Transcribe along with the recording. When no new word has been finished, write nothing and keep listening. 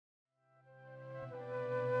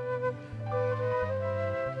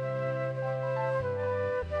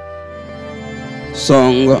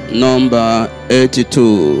Song number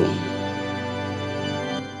 82.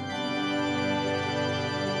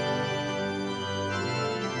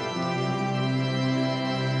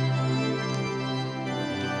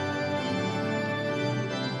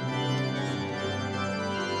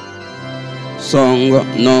 Song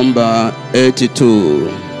number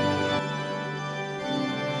 82.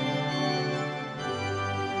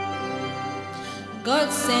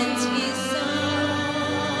 God sent his son,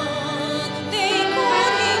 they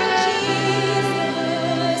called him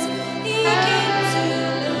Jesus. He came to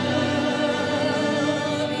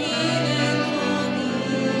love, heal and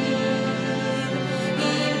forgive.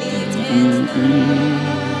 He lived and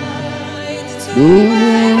died to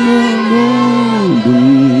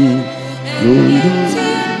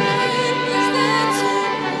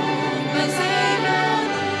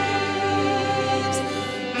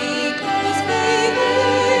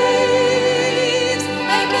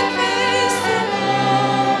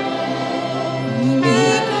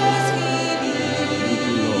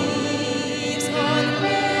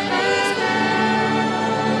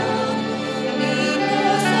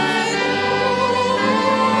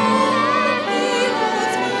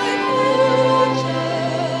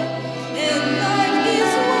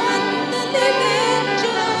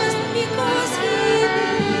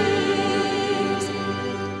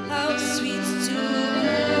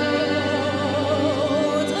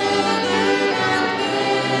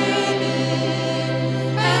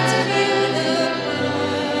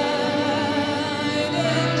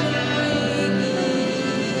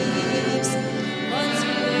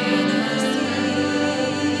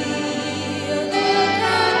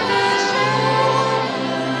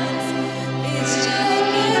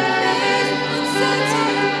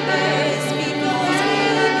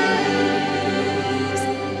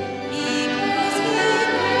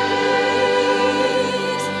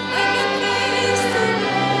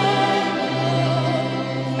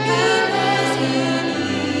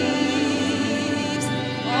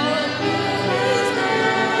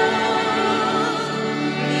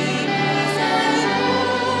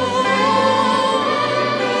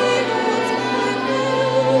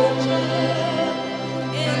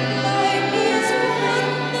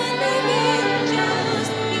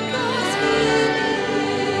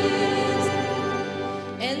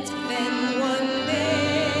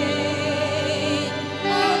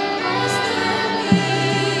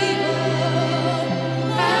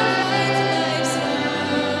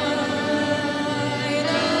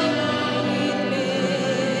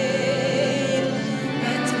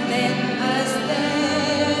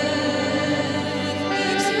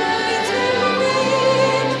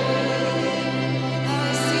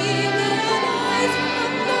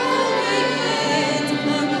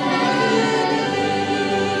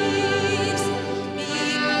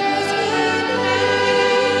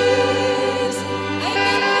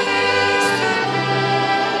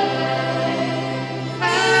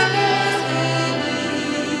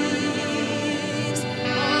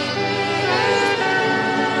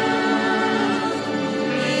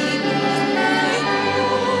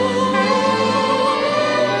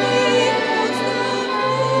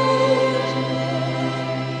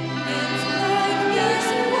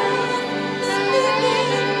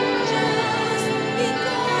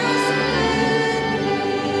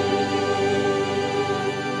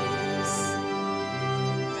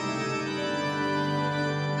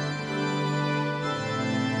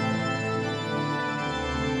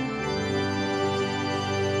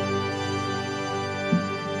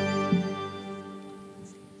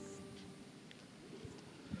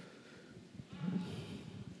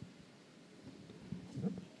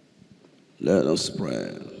Let us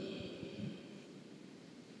pray.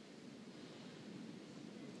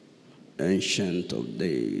 Ancient of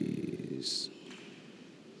days,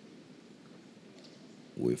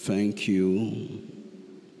 we thank you,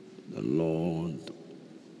 the Lord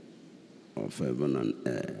of heaven and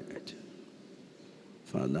earth.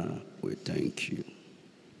 Father, we thank you.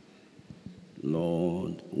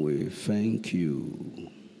 Lord, we thank you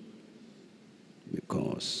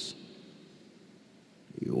because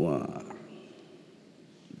you are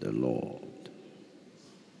the Lord,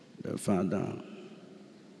 the Father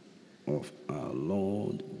of our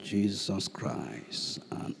Lord Jesus Christ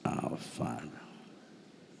and our Father,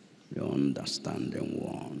 the understanding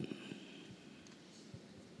one,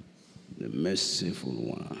 the merciful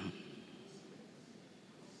one,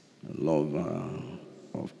 the lover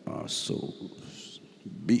of our souls,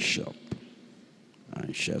 bishop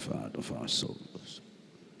and shepherd of our souls.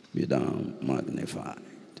 Be thou magnified.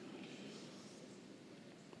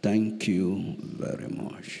 Thank you very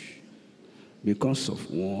much because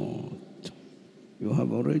of what you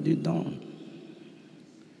have already done.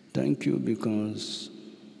 Thank you because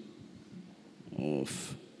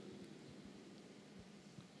of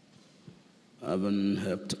having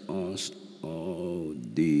helped us all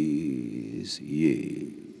these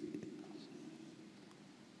years.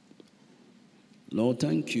 Lord,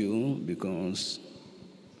 thank you because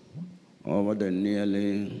over the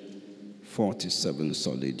nearly 47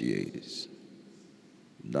 solid years,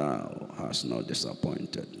 thou hast not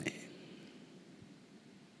disappointed me.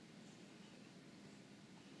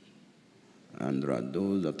 And there are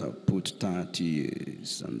those that have put 30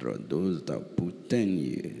 years, and there are those that have put 10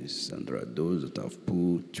 years, and there are those that have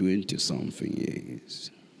put 20-something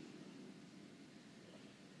years.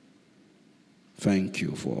 Thank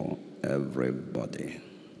you for everybody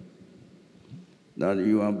that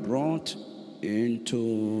you have brought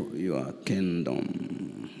into your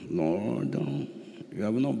kingdom. Lord, you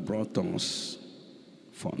have not brought us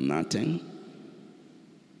for nothing.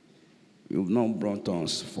 You've not brought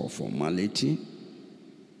us for formality.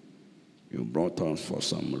 You brought us for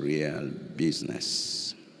some real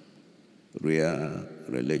business, real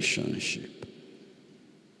relationship.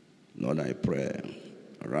 Lord, I pray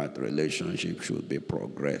that relationship should be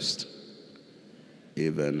progressed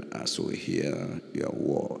even as we hear your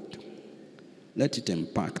word. Let it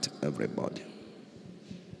impact everybody.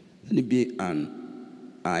 Let it be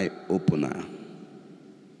an eye-opener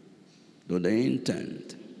to the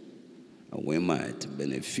intent we might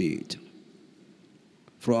benefit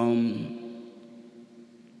from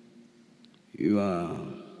your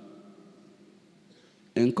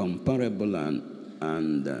incomparable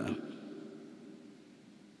and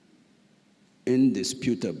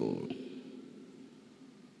indisputable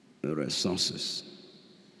resources.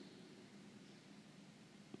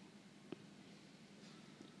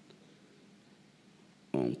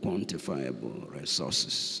 Unquantifiable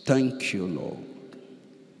resources. Thank you, Lord.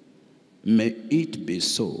 May it be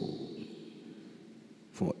so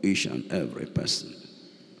for each and every person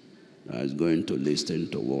that is going to listen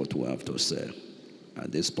to what we have to say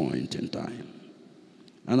at this point in time.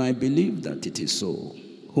 And I believe that it is so.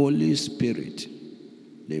 Holy Spirit,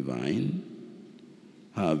 divine,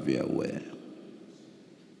 have your way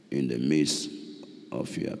in the midst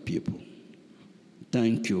of your people.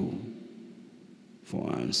 Thank you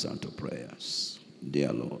for answer to prayers,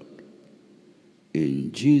 dear Lord.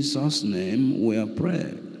 In Jesus' name we are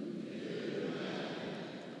prayed.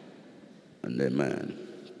 And amen.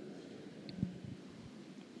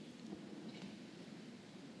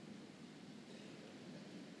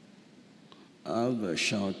 I have a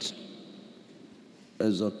short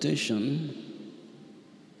exhortation.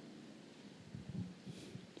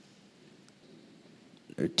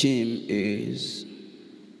 The theme is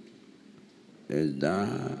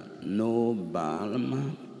there no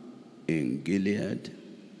balm in Gilead?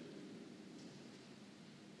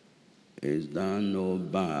 Is there no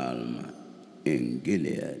balm in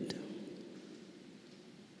Gilead?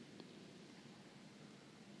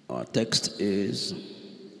 Our text is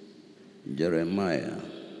Jeremiah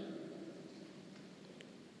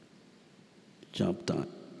chapter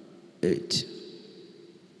 8.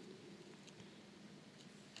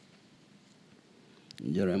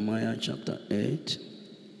 Jeremiah chapter 8.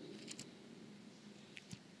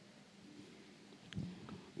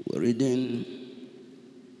 We're reading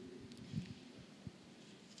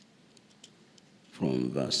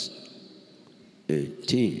from verse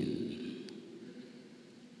 18.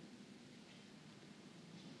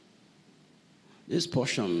 This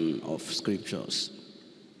portion of scriptures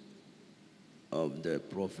of the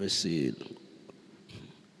prophecy,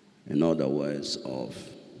 in other words, of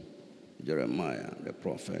Jeremiah the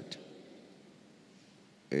prophet,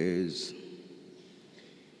 is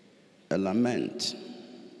a lament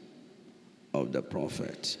of the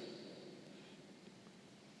prophet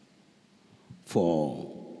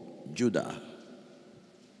for Judah.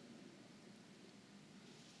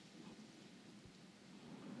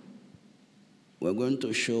 We're going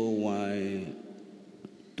to show why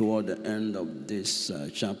toward the end of this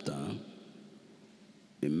chapter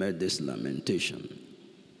he made this lamentation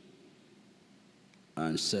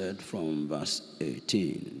and said from verse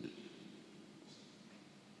 18,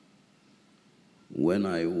 when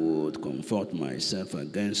I would comfort myself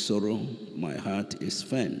against sorrow, my heart is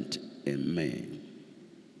faint in me.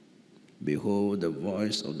 Behold, the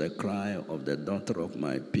voice of the cry of the daughter of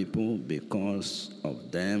my people, because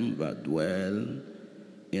of them that dwell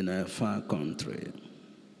in a far country.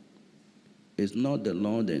 Is not the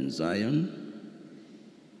Lord in Zion?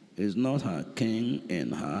 Is not her king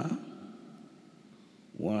in her?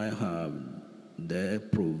 Why have they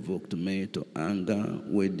provoked me to anger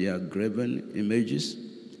with their graven images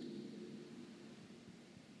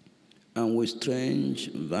and with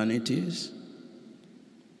strange vanities.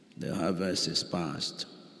 The harvest is past,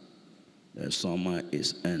 the summer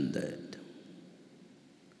is ended,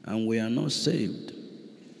 and we are not saved.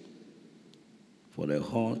 For the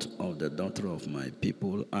heart of the daughter of my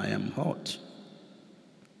people, I am hot,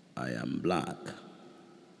 I am black.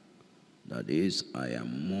 That is, I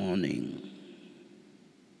am mourning.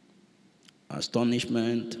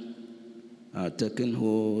 Astonishment had taken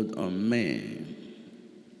hold on me.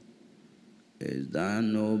 Is there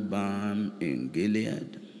no balm in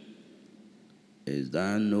Gilead? Is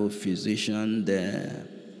there no physician there?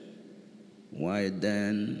 Why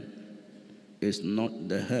then is not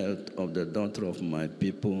the health of the daughter of my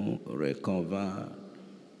people recovered?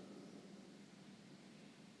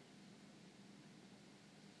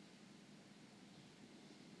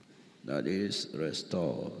 That is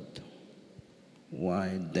restored.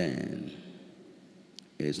 Why then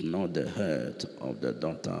is not the health of the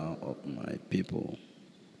daughter of my people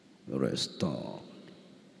restored?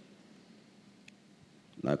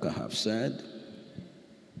 Like I have said,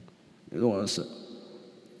 it was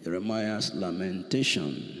Jeremiah's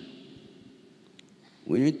lamentation.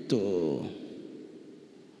 We need to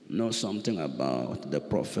know something about the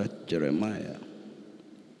prophet Jeremiah.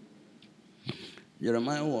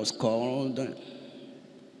 Jeremiah was called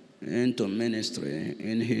into ministry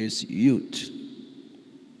in his youth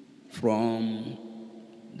from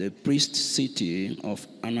the priest city of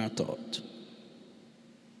Anathoth.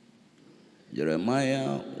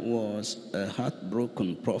 Jeremiah was a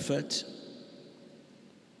heartbroken prophet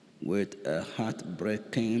with a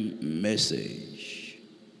heartbreaking message.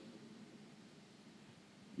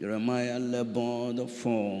 Jeremiah labored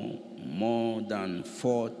for more than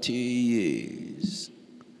 40 years,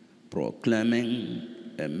 proclaiming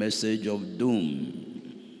a message of doom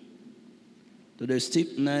to the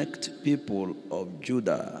stiff-necked people of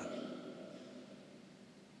Judah,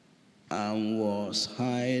 and was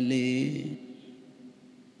highly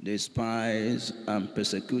despised and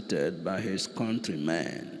persecuted by his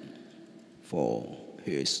countrymen for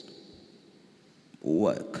his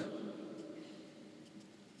work.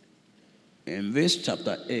 In verse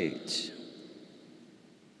chapter 8,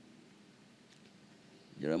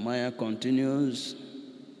 Jeremiah continues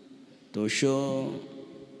to show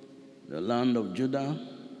the land of Judah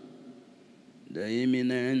the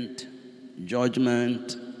imminent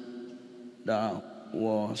judgment that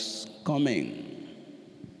was coming.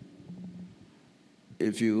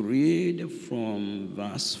 If you read from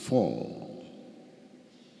verse 4,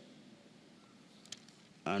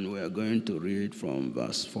 and we are going to read from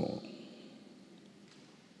verse 4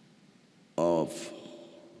 of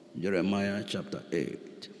Jeremiah chapter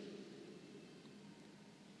 8.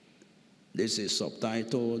 This is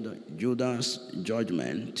subtitled, Judah's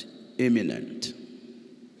Judgment Imminent.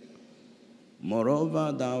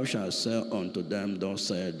 Moreover, thou shalt say unto them, thus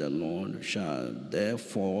saith the Lord, shall they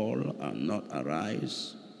fall and not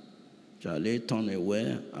arise? Shall they turn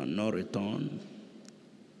away and not return?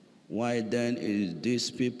 Why then is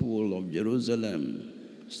this people of Jerusalem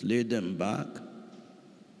slidden back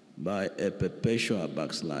by a perpetual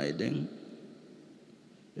backsliding?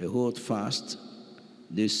 They hold fast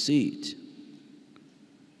deceit.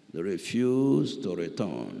 They refuse to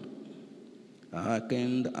return. I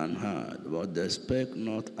hearkened and heard, but they spake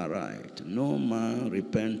not aright. No man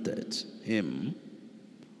repented him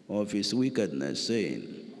of his wickedness,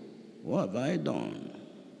 saying, what have I done?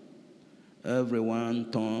 Everyone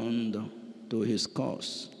turned to his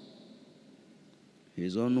course,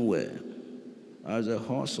 his own way, as a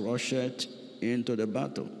horse rusheth into the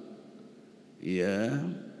battle. Yea,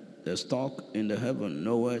 the stork in the heaven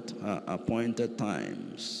knoweth her appointed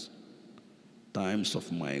times, times of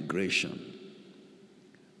migration.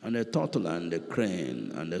 And the turtle and the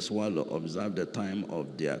crane and the swallow observe the time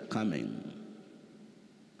of their coming.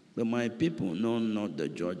 But my people know not the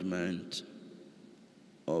judgment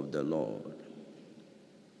of the Lord.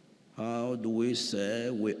 How do we say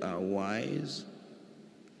we are wise,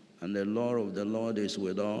 and the law of the Lord is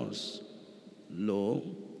with us? Lo,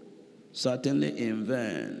 certainly in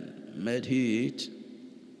vain made he it.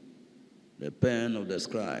 The pen of the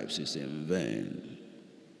scribes is in vain.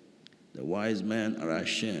 The wise men are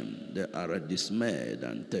ashamed, they are dismayed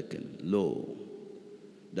and taken. Lo,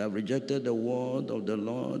 they have rejected the word of the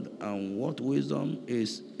Lord, and what wisdom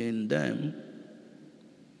is in them?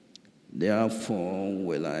 Therefore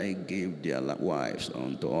will I give their wives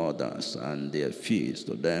unto others, and their fields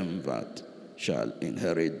to them that shall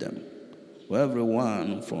inherit them. For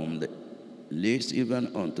everyone from the least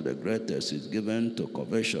even unto the greatest is given to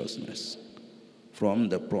covetousness. From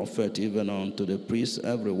the prophet even unto the priest,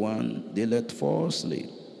 everyone dealeth falsely.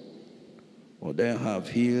 For they have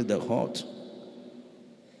healed the heart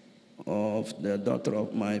of the daughter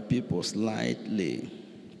of my people slightly.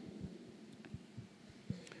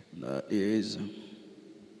 That is,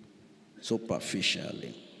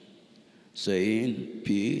 superficially, saying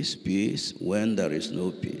peace, peace, when there is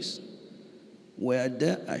no peace. Were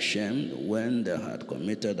they ashamed when they had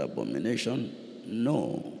committed abomination?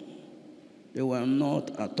 No. They were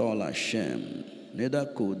not at all ashamed, neither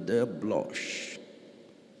could they blush.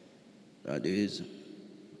 That is,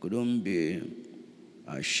 couldn't be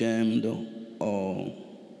ashamed or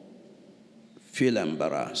feel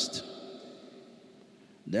embarrassed.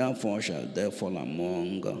 Therefore shall they fall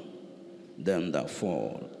among them that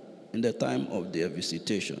fall in the time of their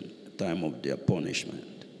visitation, time of their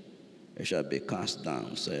punishment. They shall be cast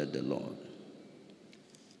down, saith the Lord.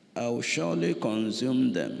 I will surely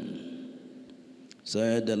consume them,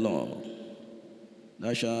 saith the Lord.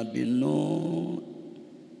 There shall be no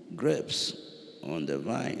grapes on the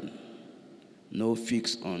vine, no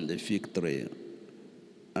figs on the fig tree,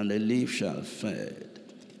 and the leaf shall fade.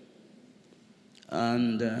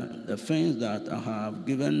 And the things that I have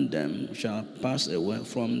given them shall pass away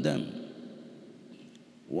from them.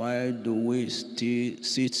 Why do we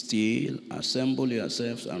sit still, assemble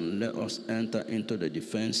yourselves, and let us enter into the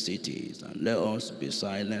defense cities, and let us be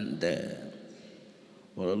silent there?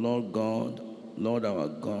 For the Lord God, Lord our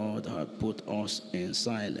God, hath put us in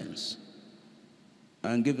silence,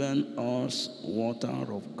 and given us water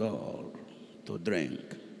of God to drink,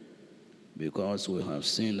 because we have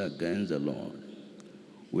sinned against the Lord.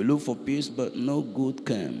 We looked for peace, but no good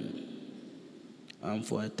came, and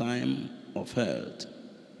for a time of health,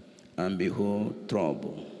 and behold,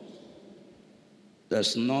 trouble.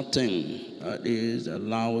 There's nothing that is a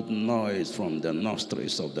loud noise from the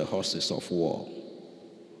nostrils of the horses of war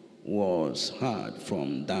was heard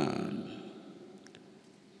from Dan,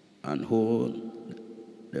 and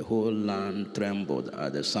the whole land trembled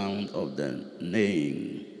at the sound of the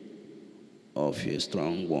neighing of his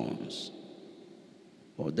strong ones.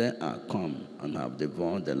 For they are come and have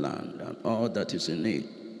devoured the land, and all that is in it,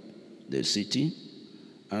 the city,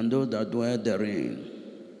 and those that dwell therein.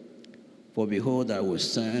 For behold, I will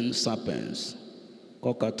send serpents,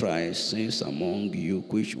 cockatrices among you,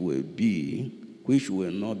 which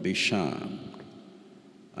will not be charmed,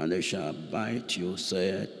 and they shall bite you,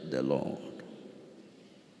 saith the Lord.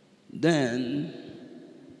 Then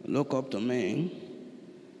look up to me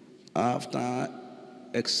after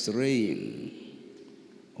x-raying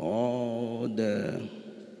all the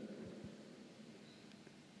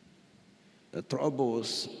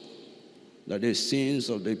troubles that the sins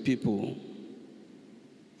of the people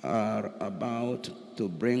are about to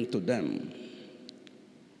bring to them,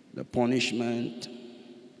 the punishment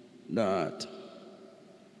that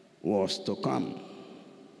was to come.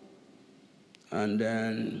 And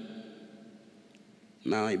then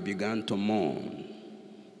now he began to mourn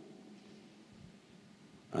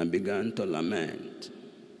and began to lament.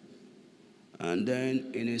 And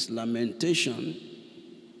then in his lamentation,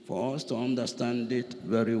 for us to understand it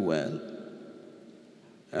very well,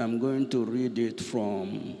 I'm going to read it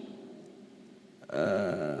from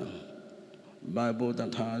a Bible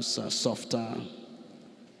that has a softer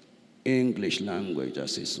English language,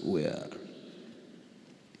 as it were.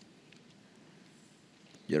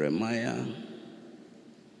 Jeremiah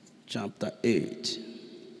chapter 8.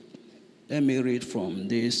 Let me read from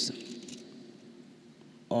this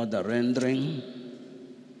other rendering.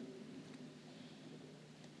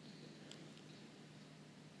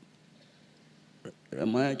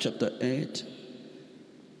 Jeremiah chapter 8,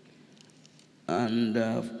 and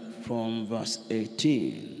from verse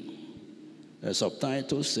 18, the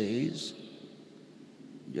subtitle says,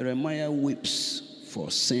 Jeremiah weeps for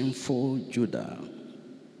sinful Judah.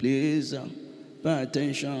 Please pay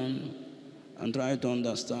attention and try to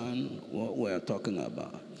understand what we are talking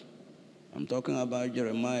about. I'm talking about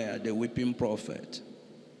Jeremiah, the weeping prophet.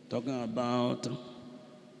 Talking about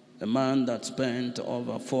a man that spent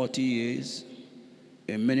over 40 years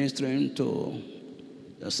in ministering to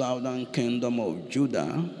the southern kingdom of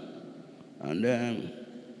Judah, and then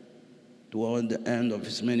toward the end of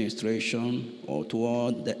his ministration, or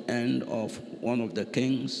toward the end of one of the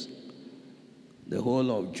kings, the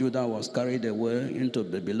whole of Judah was carried away into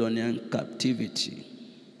Babylonian captivity.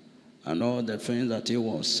 And all the things that he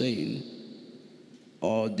was saying,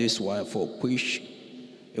 all this while for which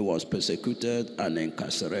he was persecuted and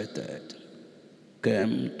incarcerated,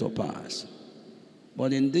 came to pass.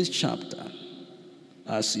 But in this chapter,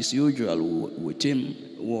 as is usual with him,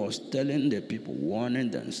 was telling the people,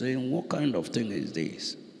 warning them, saying, what kind of thing is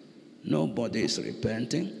this? Nobody is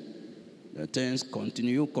repenting. The things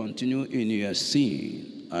continue in your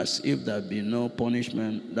sin, as if there be no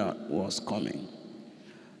punishment that was coming.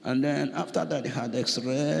 And then after that, he had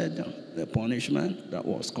exread the punishment that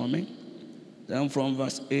was coming. Then from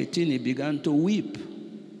verse 18, he began to weep.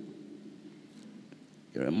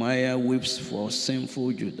 Jeremiah weeps for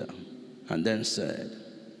sinful Judah, and then said,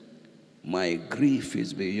 my grief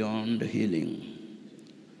is beyond healing.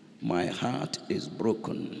 My heart is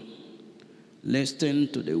broken. Listen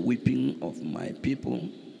to the weeping of my people.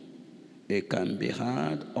 It can be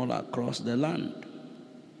heard all across the land.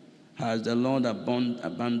 Has the Lord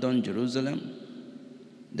abandoned Jerusalem?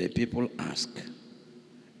 The people ask,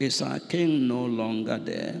 is our king no longer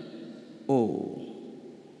there? Oh,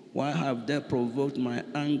 why have they provoked my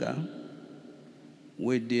anger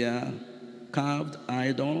with their carved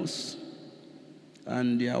idols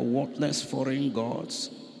and their worthless foreign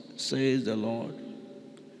gods, says the Lord.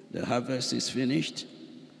 The harvest is finished,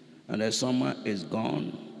 and the summer is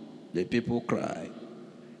gone. The people cry,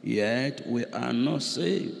 yet we are not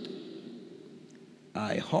saved.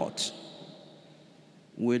 I hurt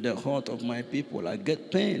with the heart of my people. I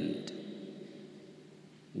get pained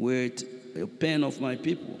with the pain of my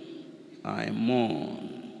people. I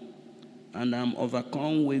mourn, and I'm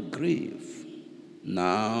overcome with grief.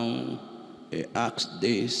 Now, he asks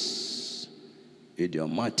this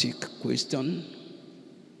idiomatic question.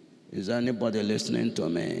 Is anybody listening to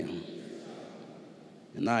me?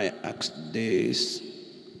 And I ask this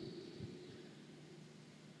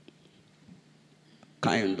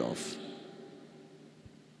kind of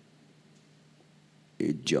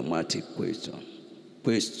idiomatic question.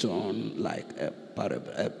 Question like a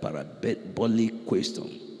parabolic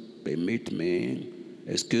question. Permit me,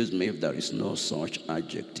 excuse me if there is no such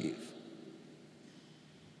adjective.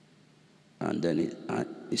 And then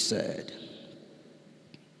he said,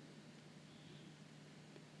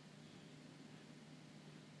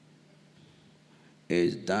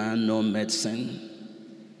 is there no medicine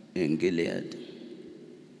in Gilead?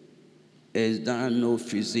 Is there no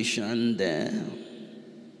physician there?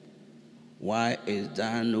 Why is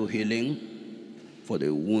there no healing for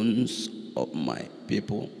the wounds of my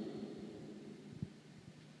people?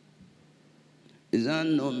 Is there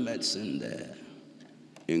no medicine there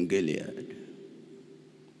in Gilead?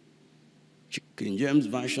 King James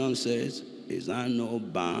Version says, is there no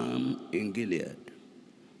balm in Gilead?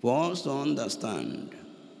 For us to understand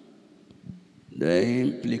the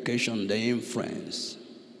implication, the inference,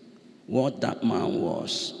 what that man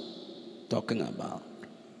was talking about,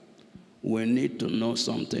 we need to know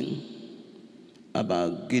something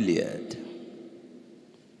about Gilead.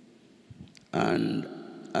 And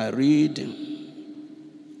I read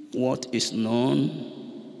what is known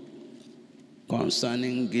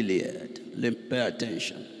concerning Gilead. Pay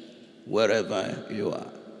attention wherever you are.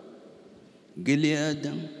 Gilead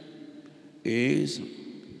is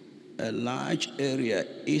a large area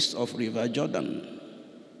east of River Jordan,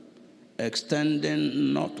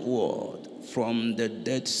 extending northward from the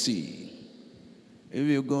Dead Sea. If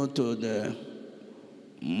you go to the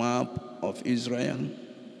map of Israel,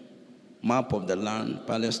 map of the land,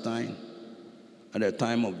 Palestine, at the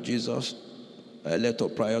time of Jesus, a little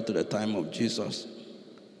prior to the time of Jesus,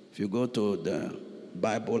 if you go to the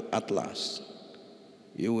Bible Atlas,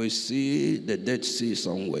 you will see the Dead Sea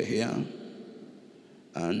somewhere here,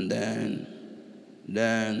 and then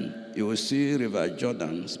you will see River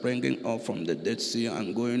Jordan springing up from the Dead Sea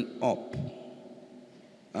and going up.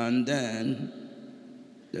 And then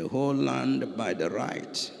the whole land by the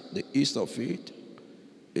right, the east of it,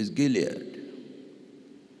 is Gilead.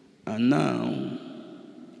 And now,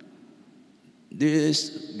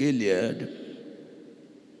 this Gilead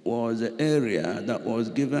was the area that was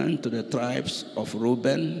given to the tribes of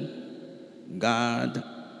Reuben, Gad,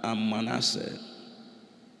 and Manasseh.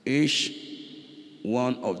 Each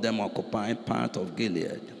one of them occupied part of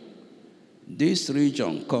Gilead. This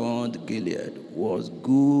region called Gilead was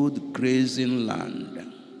good grazing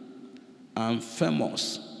land and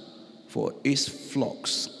famous for its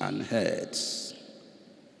flocks and herds.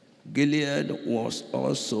 Gilead was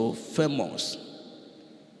also famous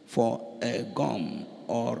for a gum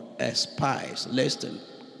or a spice. Listen.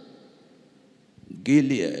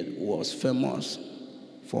 Gilead was famous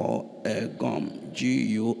for a gum,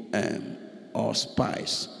 G-U-M, or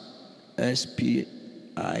spice, S-P-I-S-E,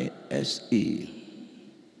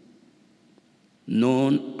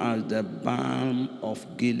 known as the Balm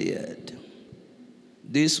of Gilead.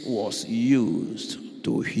 This was used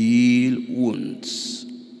to heal wounds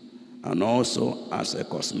and also as a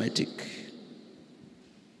cosmetic.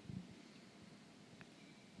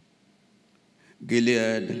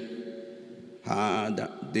 Gilead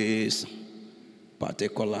had this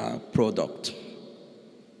particular product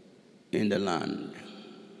in the land,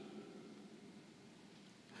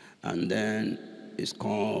 and then it's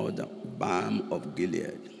called Balm of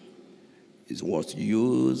Gilead. It was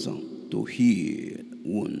used to heal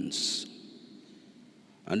wounds.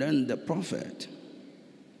 And then the prophet,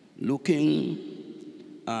 looking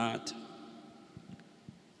at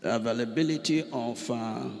the availability of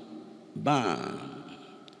balm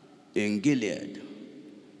in Gilead,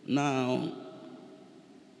 now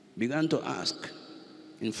began to ask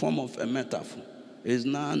in form of a metaphor, is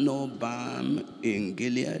now no balm in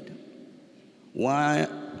Gilead? Why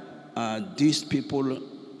are these people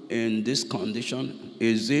in this condition?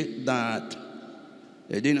 Is it that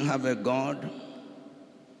they didn't have a God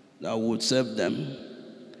that would save them?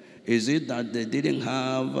 Is it that they didn't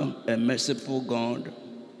have a merciful God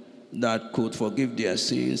that could forgive their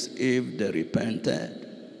sins if they repented?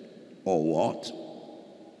 Or what?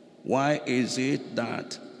 Why is it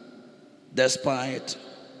that despite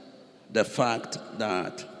the fact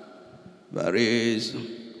that there is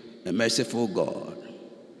a merciful God,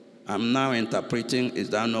 I'm now interpreting, is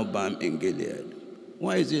there no balm in Gilead?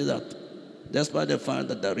 Why is it that despite the fact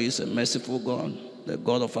that there is a merciful God, the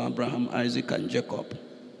God of Abraham, Isaac, and Jacob,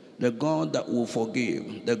 the God that will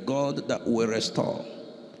forgive, the God that will restore,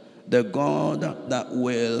 the God that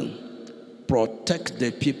will protect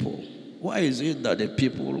the people, why is it that the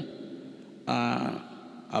people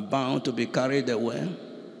are bound to be carried away?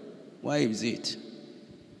 Why is it?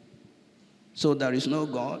 So there is no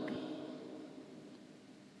God.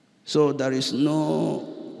 So there is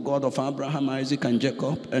no God of Abraham, Isaac, and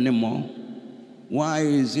Jacob anymore. Why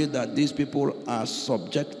is it that these people are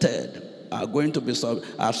subjected, are going to be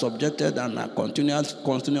subjected and are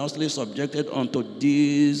continuously subjected unto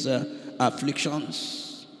these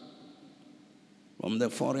afflictions from the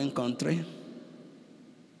foreign country?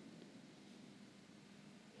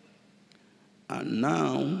 And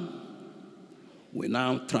now, we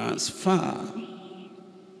now transfer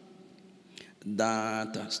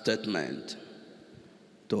that statement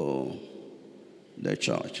to the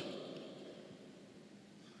church.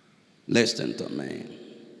 Listen to me.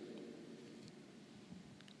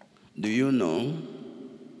 Do you know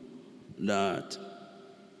that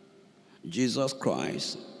Jesus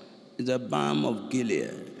Christ is the balm of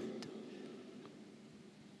Gilead?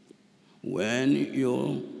 When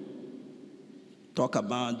you talk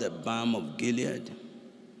about the balm of Gilead,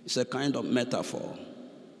 it's a kind of metaphor.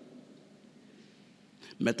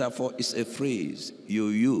 Metaphor is a phrase you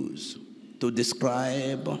use to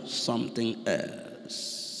describe something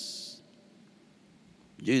else.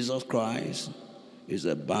 Jesus Christ is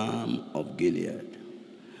the balm of Gilead.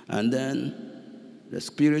 And then the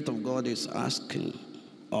Spirit of God is asking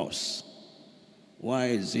us, why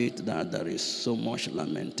is it that there is so much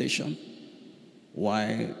lamentation?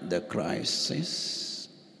 Why the crisis?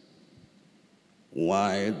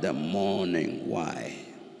 Why the mourning? Why?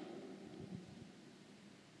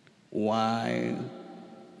 Why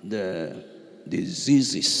the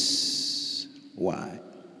diseases? Why?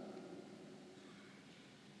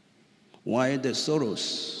 Why the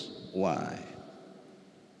sorrows? Why?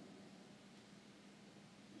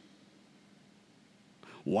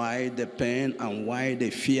 Why the pain and why the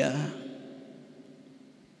fear?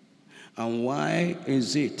 And why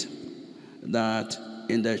is it that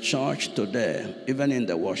in the church today, even in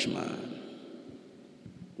the WATCHMAN,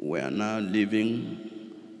 we are now living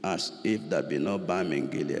as if there be no balm in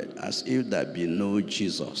Gilead, as if there be no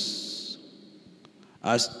Jesus,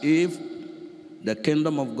 as if the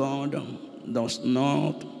kingdom of God does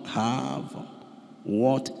not have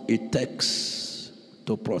what it takes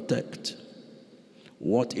to protect,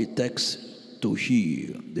 what it takes to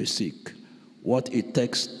heal the sick, what it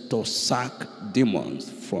takes to sack demons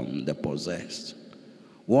from the possessed,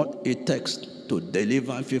 what it takes to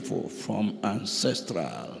deliver people from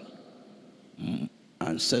ancestral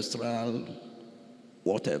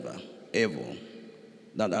whatever, evil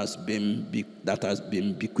that has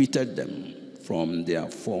been bequeathed them from their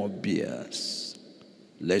forebears.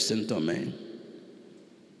 Listen to me.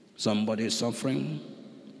 Somebody is suffering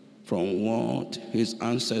from what his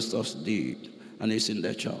ancestors did, and it's in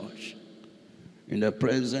the church. In the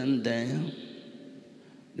present day,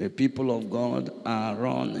 the people of God are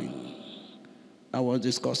running. I was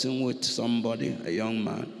discussing with somebody, a young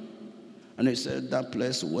man, and he said that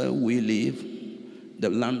place where we live, the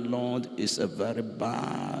landlord is a very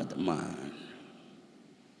bad man.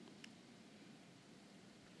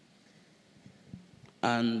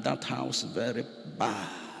 and that house very bad.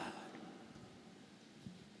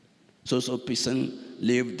 So person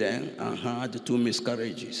lived there and had 2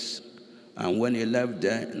 miscarriages. And when he left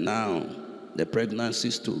there, now the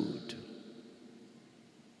pregnancy stood.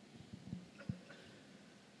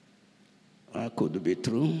 That could be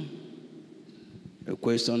true. The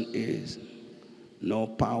question is, no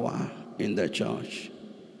power in the church,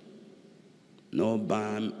 no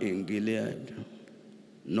balm in Gilead,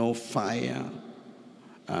 no fire,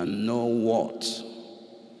 and no what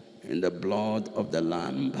in the blood of the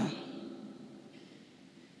Lamb.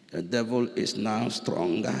 The devil is now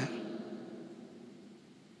stronger.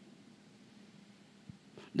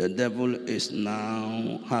 The devil is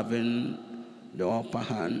now having the upper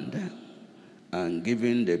hand and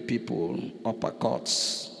giving the people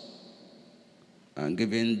uppercuts and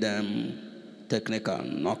giving them technical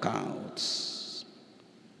knockouts.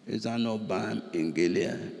 Is there no balm in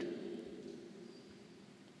Gilead?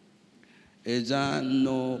 Is there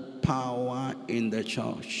no power in the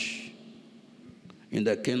church, in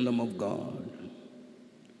the kingdom of God?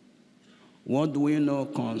 What do we know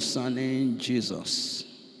concerning Jesus?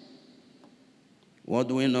 What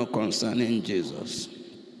do we know concerning Jesus?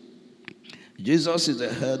 Jesus is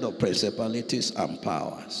the head of principalities and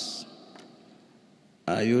powers.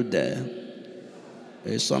 Are you there?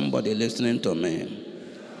 Is somebody listening to me?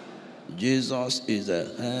 Jesus is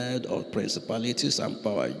the head of principalities and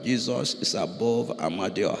powers. Jesus is above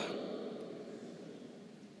Amadioha.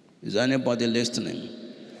 Is anybody listening?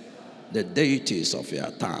 The deities of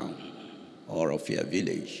your town or of your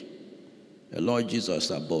village, the Lord Jesus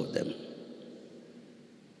is above them.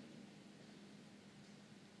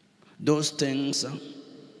 Those things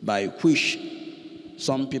by which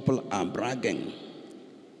some people are bragging,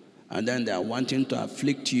 and then they are wanting to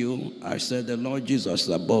afflict you, I said the Lord Jesus is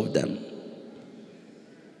above them.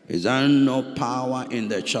 Is there no power in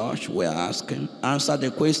the church? We're asking. Answer the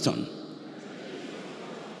question.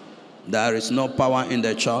 There is no power in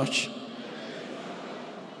the church.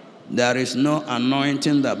 There is no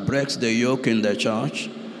anointing that breaks the yoke in the church.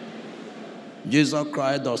 Jesus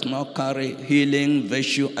Christ does not carry healing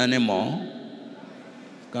virtue anymore.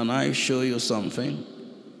 Can I show you something?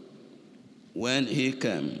 When he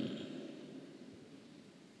came,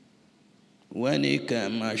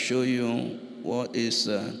 I show you what is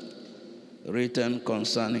written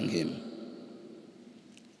concerning him.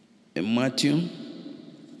 In Matthew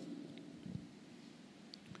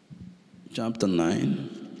chapter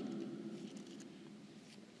 9,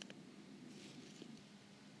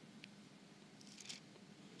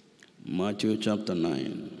 Matthew chapter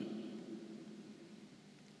 9,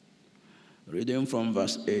 reading from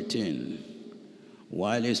verse 18.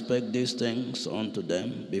 While he spake these things unto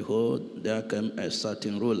them, behold, there came a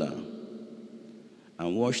certain ruler,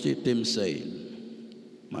 and worshipped him, saying,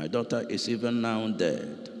 My daughter is even now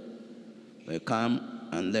dead. But come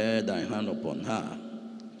and lay thy hand upon her,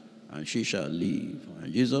 and she shall live.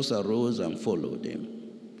 And Jesus arose and followed him,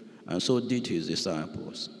 and so did his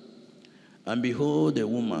disciples. And behold, a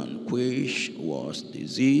woman which was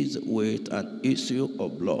diseased with an issue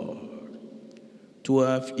of blood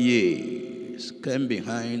 12 years came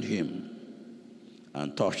behind him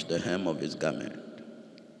and touched the hem of his garment.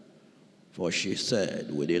 For she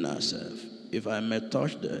said within herself, If I may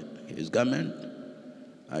touch his garment,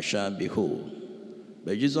 I shall be whole.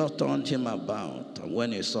 But Jesus turned him about, and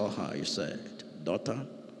when he saw her, he said, Daughter,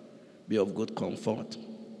 be of good comfort.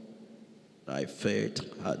 Thy faith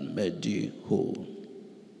had made thee whole.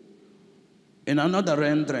 In another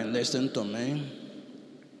rendering, listen to me,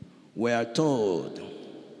 we are told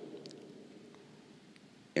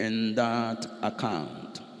in that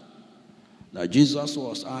account that Jesus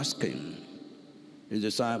was asking his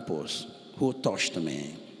disciples, Who touched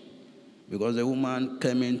me? Because the woman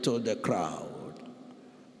came into the crowd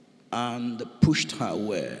and pushed her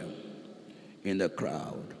way in the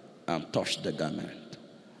crowd and touched the garment.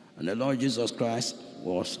 And the Lord Jesus Christ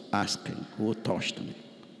was asking, Who touched me?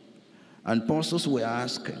 And apostles were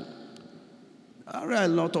asking. There are a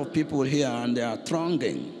lot of people here and they are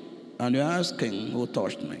thronging, and they're asking, Who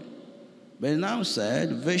touched me? But he now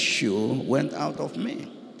said, Virtue went out of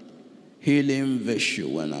me. Healing virtue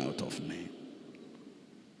went out of me.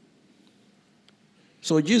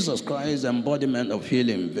 So Jesus Christ is the embodiment of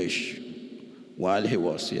healing virtue while he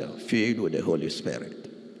was here, filled with the Holy Spirit.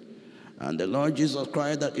 And the Lord Jesus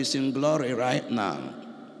Christ that is in glory right now,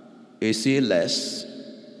 is he less?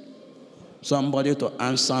 Somebody to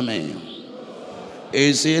answer me.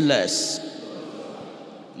 Is he less?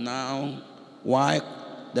 Now, why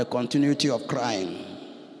the continuity of crying?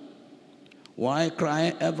 Why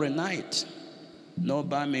cry every night? No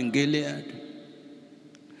balm in Gilead,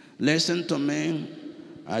 Listen to me.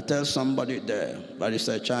 I tell somebody there, but it's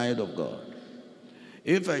a child of God.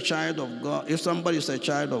 If a child of God, if somebody is a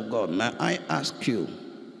child of God, may I ask you,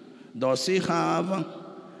 does he have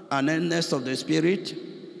an earnest of the Spirit?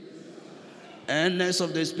 Earnest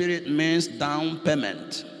of the Spirit means down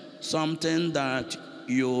payment, something that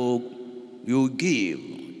you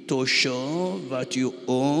give to show that you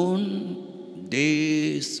own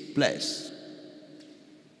this place.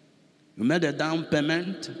 You made a down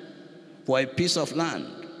payment for a piece of land,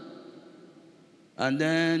 and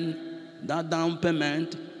then that down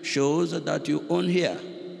payment shows that you own here,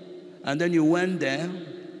 and then you went there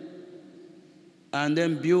and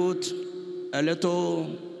then built a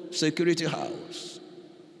little security house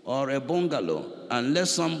or a bungalow and let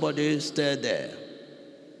somebody stay there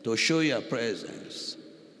to show your presence.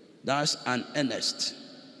 That's an earnest.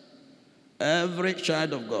 Every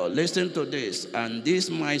child of God, listen to this, and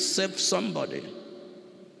this might save somebody.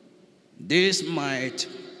 This might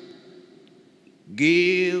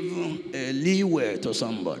give a leeway to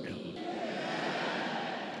somebody.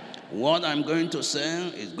 What I'm going to say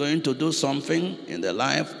is going to do something in the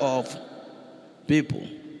life of people.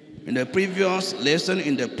 In the previous lesson,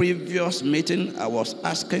 in the previous meeting, I was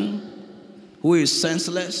asking, who is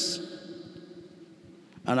senseless?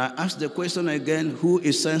 And I asked the question again, who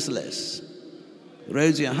is senseless?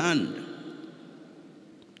 Raise your hand.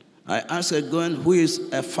 I asked again, who is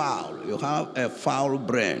a foul? You have a foul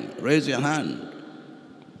brain. Raise your hand.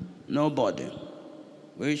 Nobody.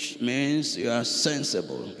 Which means you are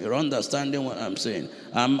sensible. You're understanding what I'm saying.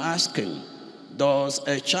 I'm asking, does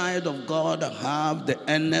a child of God have the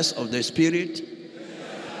earnest of the Spirit?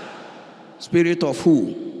 Spirit of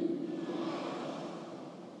who?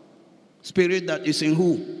 Spirit that is in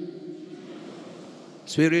who?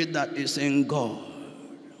 Spirit that is in God.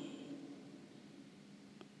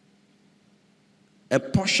 A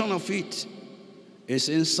portion of it is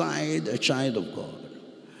inside a child of God.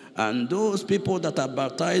 And those people that are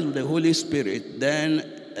baptized with the Holy Spirit,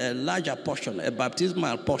 then a larger portion, a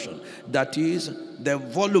baptismal portion, that is the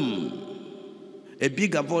volume, a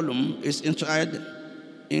bigger volume is inside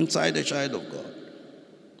the child of God.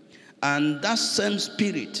 And that same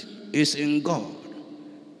Spirit is in God.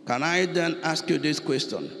 Can I then ask you this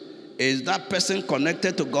question? Is that person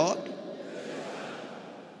connected to God?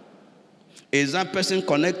 Is that person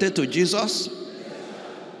connected to Jesus?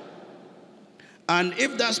 And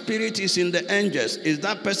if that Spirit is in the angels, is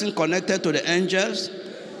that person connected to the angels?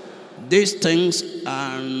 These things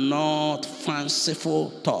are not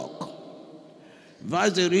fanciful talk.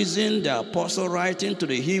 That's the reason the apostle writing to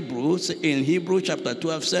the Hebrews in Hebrews chapter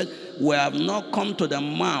 12 said, we have not come to the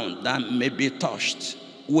mount that may be touched.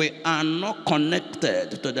 We are not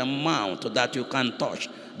connected to the mount that you can touch,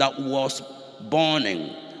 that was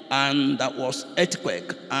burning, and that was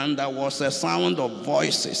earthquake, and there was a sound of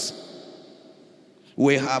voices.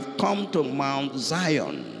 We have come to Mount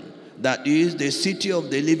Zion, that is the city of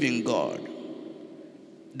the living God,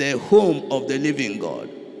 the home of the living God.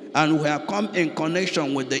 And we have come in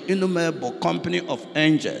connection with the innumerable company of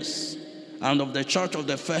angels and of the church of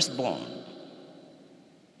the firstborn.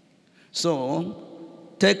 So,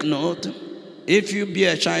 take note, if you be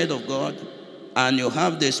a child of God and you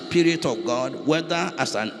have the Spirit of God, whether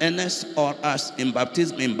as an earnest or as in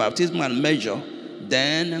baptismal measure,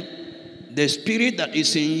 then the Spirit that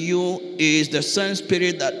is in you is the same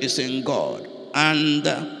Spirit that is in God. And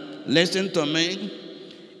listen to me,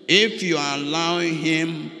 if you are allowing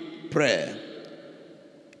Him pray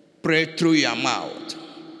through your mouth,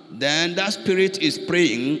 then that Spirit is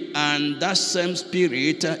praying, and that same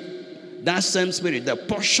Spirit, the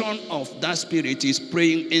portion of that Spirit is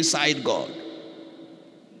praying inside God.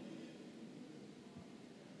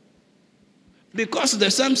 Because the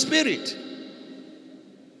same Spirit.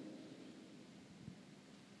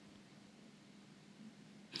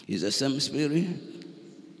 Is the same Spirit,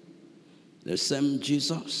 the same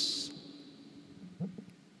Jesus,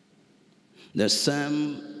 the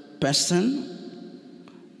same person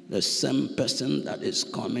that is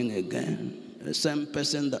coming again, the same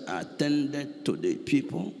person that attended to the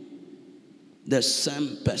people, the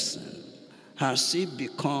same person. Has he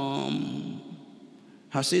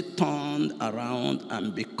turned around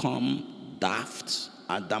and become daft,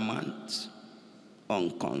 adamant,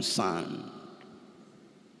 unconcerned?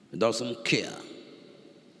 It doesn't care.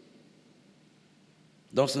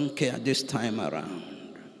 Doesn't care this time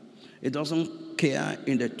around. It doesn't care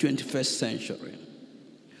in the 21st century.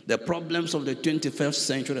 The problems of the 21st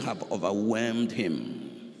century have overwhelmed him.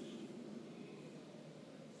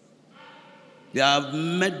 They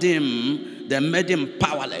made him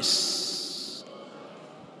powerless.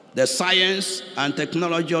 The science and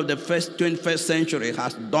technology of the 21st century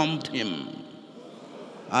has dumped him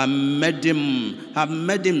and have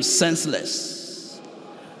made him senseless,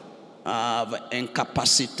 have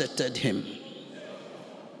incapacitated him.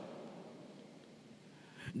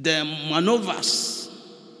 The maneuvers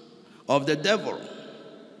of the devil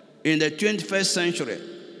in the 21st century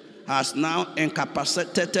has now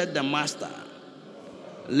incapacitated the master.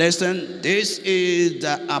 Listen, this is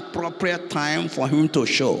the appropriate time for him to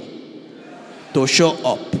show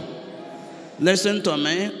up. Listen to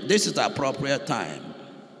me, this is the appropriate time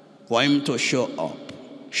for him to show up,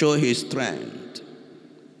 show his strength.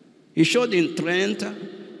 He showed his strength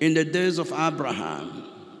in the days of Abraham.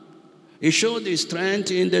 He showed his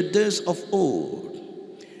strength in the days of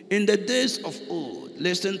old. In the days of old,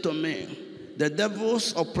 listen to me, the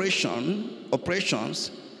devil's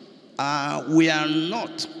operations we are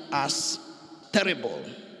not as terrible,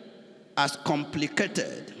 as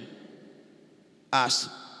complicated as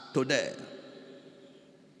today.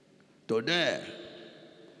 Today,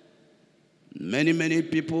 many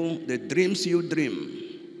people, the dreams you dream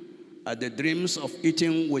are the dreams of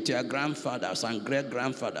eating with your grandfathers and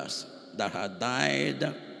great-grandfathers that had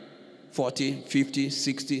died 40, 50,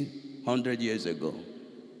 60, 100 years ago.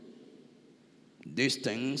 These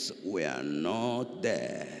things were not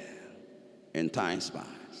there in times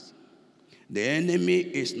past. The enemy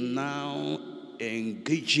is now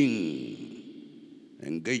engaging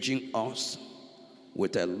us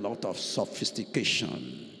with a lot of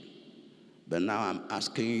sophistication. But now I'm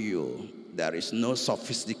asking you, there is no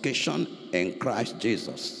sophistication in Christ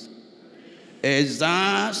Jesus. Is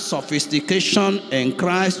there sophistication in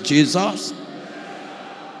Christ Jesus?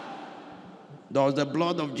 Does the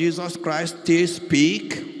blood of Jesus Christ still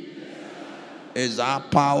speak? Is there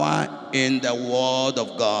power in the Word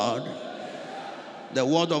of God? The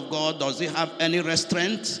Word of God, does it have any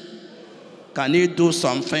restraint? Can it do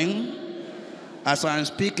something? As I'm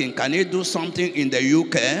speaking, can it do something in the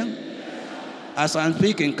UK? As I'm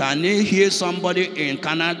speaking, can it heal somebody in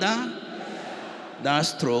Canada?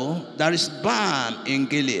 That's true. There is balm in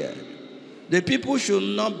Gilead. The people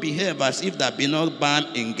should not behave as if there be no balm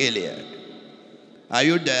in Gilead. Are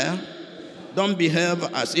you there? Don't behave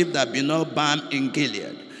as if there be no balm in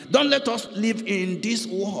Gilead. Don't let us live in this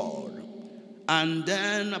world and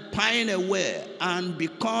then pine away and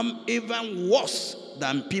become even worse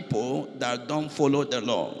than people that don't follow the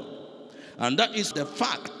Lord. And that is the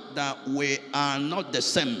fact that we are not the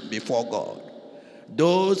same before God.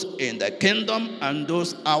 Those in the kingdom and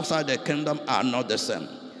those outside the kingdom are not the same.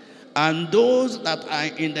 And those that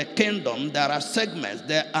are in the kingdom, there are segments,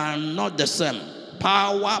 they are not the same.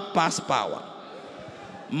 Power past power.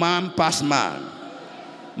 Man past man.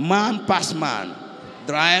 Man past man.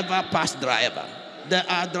 Driver past driver. There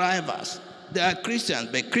are drivers. There are Christians,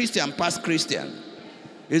 but Christian past Christian.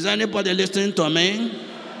 Is anybody listening to me?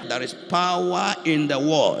 There is power in the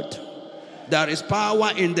word. There is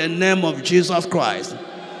power in the name of Jesus Christ.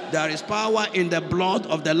 There is power in the blood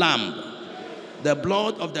of the Lamb. The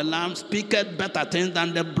blood of the Lamb speaketh better things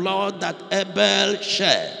than the blood that Abel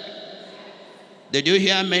shed. Did you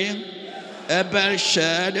hear me? Abel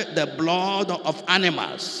shed the blood of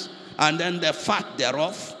animals, and then the fat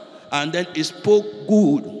thereof, and then he spoke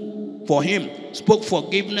good for him, spoke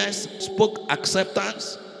forgiveness, spoke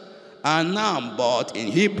acceptance. And now, but in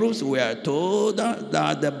Hebrews, we are told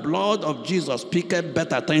that the blood of Jesus speaketh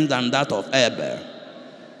better things than that of Abel.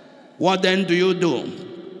 What then do you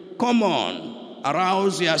do? Come on,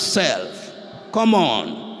 arouse yourself. Come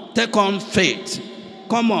on, take on faith.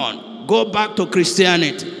 Come on, go back to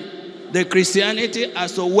Christianity. The Christianity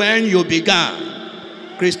as to when you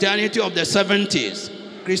began. Christianity of the 70s.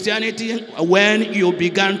 Christianity when you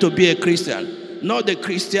began to be a Christian. Not the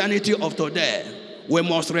Christianity of today. We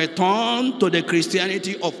must return to the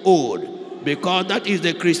Christianity of old, because that is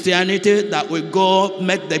the Christianity that will go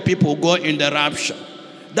make the people go in the rapture.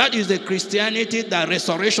 That is the Christianity that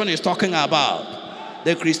restoration is talking about.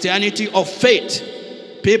 The Christianity of faith.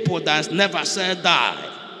 People that never said die.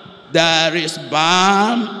 There is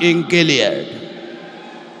balm in Gilead.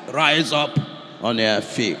 Rise up on your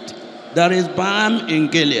feet. There is balm in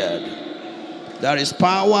Gilead. There is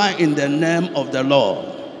power in the name of the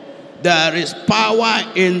Lord. There is power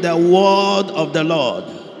in the word of the Lord.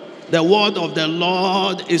 The word of the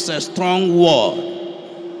Lord is a strong word.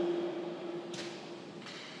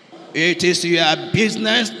 It is your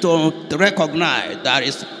business to recognize there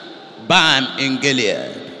is balm in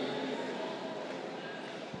Gilead.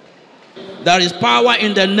 There is power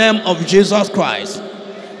in the name of Jesus Christ.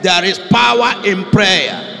 There is power in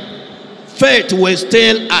prayer. Faith will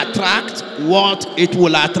still attract what it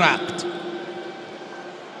will attract.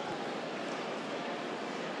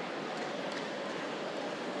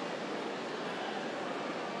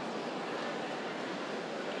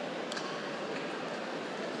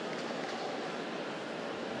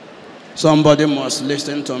 Somebody must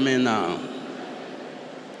listen to me now.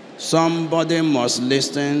 Somebody must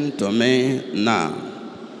listen to me now.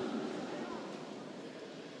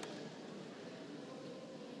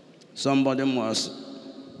 Somebody must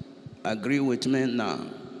agree with me now.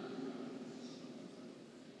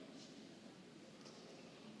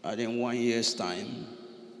 And in 1 year's time,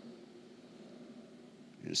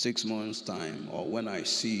 in 6 months' time, or when I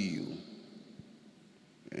see you,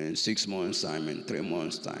 in 6 months' time, in 3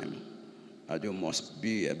 months' time, and you must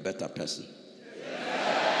be a better person.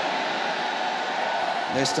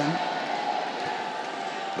 Listen.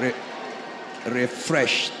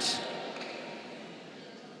 Refreshed.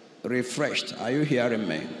 Refreshed. Are you hearing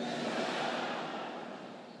me?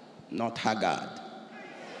 Not haggard.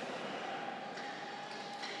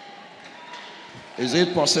 Is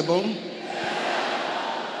it possible?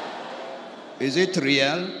 Is it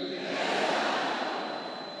real?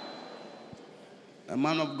 A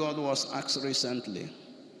man of God was asked recently,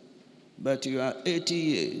 but you are 80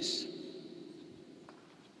 years.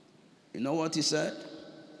 You know what he said?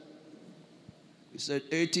 He said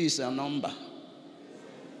 80 is a number.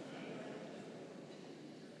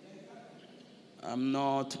 I'm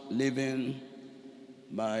not living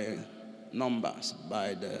by numbers,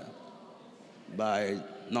 by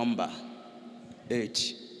number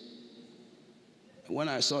 8. When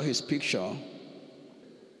I saw his picture,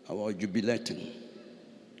 I was jubilating,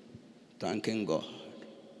 thanking God.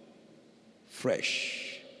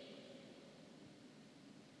 Fresh.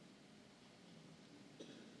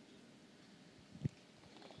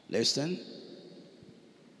 Listen,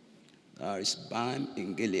 there is Balm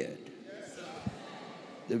in Gilead.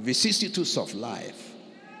 The vicissitudes of life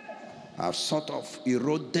have sort of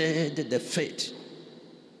eroded the faith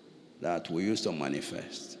that we used to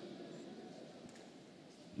manifest.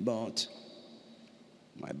 But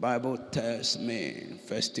my Bible tells me in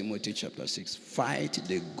 1 Timothy chapter 6, fight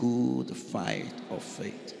the good fight of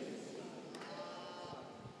faith.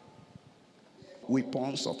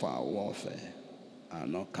 Weapons of our warfare are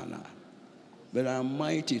not carnal, but are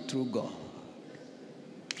mighty through God.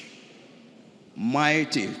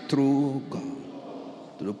 Mighty through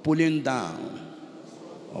God to the pulling down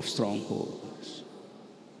of strongholds.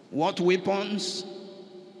 What weapons?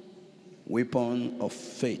 Weapon of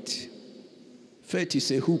faith. Faith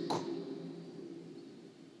is a hook.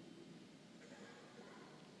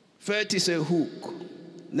 Faith is a hook.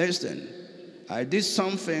 Listen, I did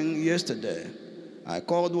something yesterday. I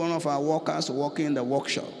called one of our workers working in the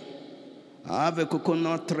workshop. I have a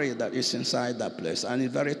coconut tree that is inside that place, and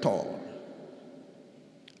it's very tall.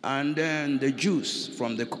 And then the juice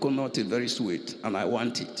from the coconut is very sweet, and I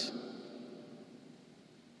want it.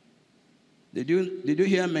 Did you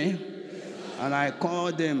hear me? And I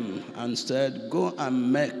called them and said, go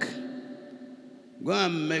and make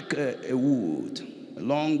a wood, a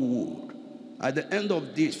long wood. At the end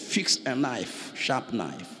of this, fix a knife, sharp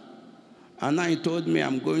knife. And now he told me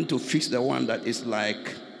I'm going to fix the one that is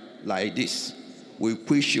like this, with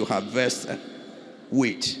which you harvest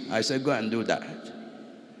wheat. I said, go and do that.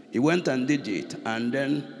 He went and did it,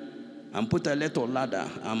 and put a little ladder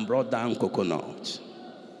and brought down coconut.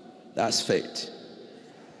 That's faith.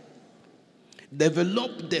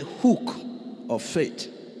 Develop the hook of faith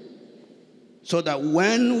so that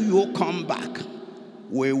when you come back,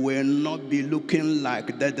 we will not be looking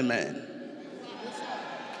like dead men.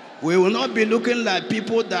 We will not be looking like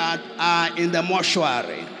people that are in the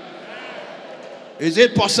mortuary. Is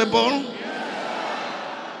it possible?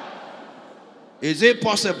 Is it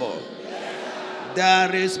possible?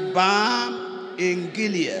 There is balm in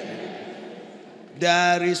Gilead.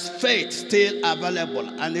 There is faith still available,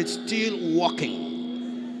 and it's still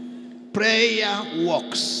working. Prayer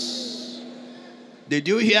works. Did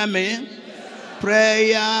you hear me?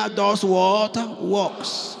 Prayer does what?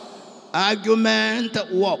 Works. Argument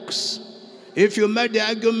works. If you make the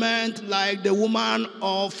argument like the woman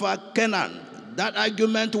of Canaan, that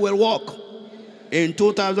argument will work in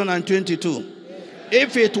 2022.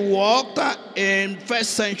 If it worked in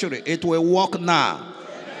first century, it will work now.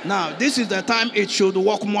 Now, this is the time it should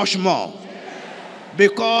work much more.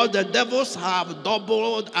 Because the devils have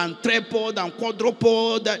doubled and tripled and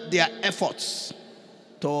quadrupled their efforts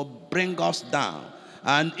to bring us down.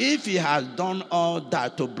 And if he has done all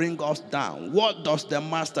that to bring us down, what does the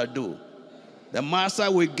master do? The master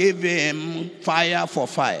will give him fire for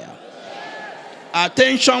fire,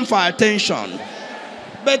 attention for attention.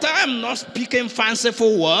 But I am not speaking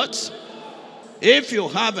fanciful words. If you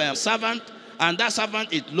have a servant, and that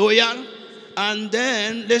servant is loyal, and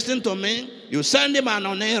then, listen to me, you send him on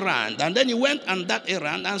an errand, and then he went on that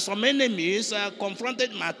errand, and some enemies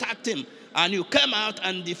confronted him, attacked him, And you came out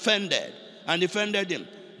and defended him.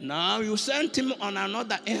 Now you sent him on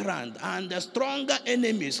another errand, and the stronger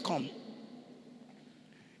enemies come.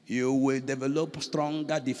 You will develop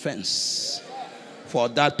stronger defense for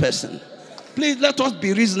that person. Please let us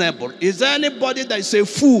be reasonable. Is there anybody that is a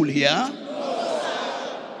fool here?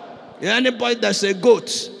 Is there anybody that's a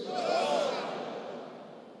goat?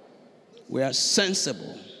 We are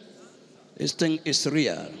sensible. This thing is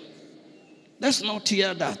real. Let's not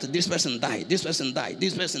hear that this person died, this person died,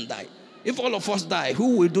 this person died. If all of us die,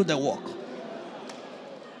 who will do the work?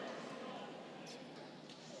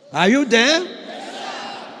 Are you there?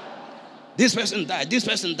 This person died, this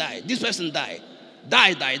person died, this person died.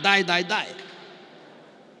 Die.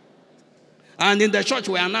 And in the church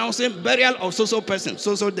we are announcing burial of so person,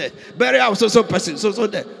 so dead. Burial of so person, so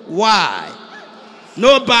dead. Why?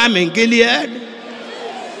 No balm in Gilead.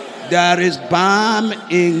 There is balm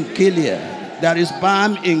in Gilead. There is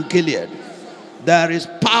balm in Gilead. There is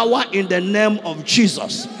power in the name of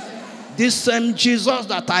Jesus. This same Jesus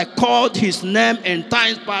that I called his name in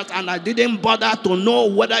times past, and I didn't bother to know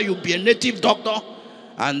whether you be a native doctor.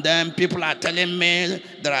 And then people are telling me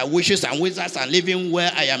there are witches and wizards and living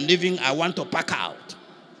where I am living. I want to pack out.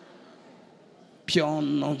 Pure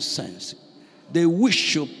nonsense. The wish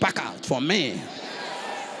should pack out for me.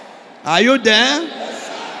 Are you there?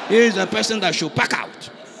 He is the person that should pack out.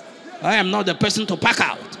 I am not the person to pack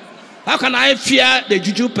out. How can I fear the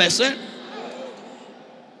juju person?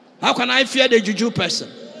 How can I fear the juju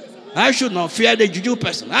person? I should not fear the juju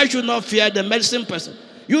person. I should not fear the medicine person.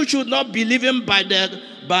 You should not be living by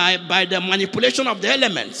the manipulation of the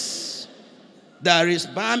elements. There is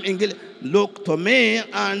balm in Gilead. Look to me.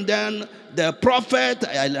 And then the prophet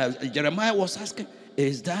Jeremiah was asking,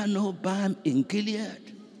 is there no balm in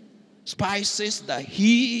Gilead? Spices that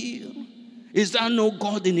heal. Is there no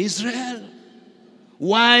God in Israel?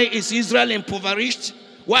 Why is Israel impoverished?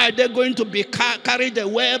 Why are they going to be carried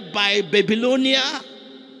away by Babylonia?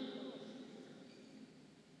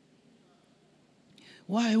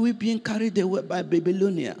 Why are we being carried away by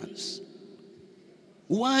Babylonians?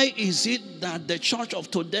 Why is it that the church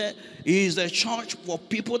of today is a church for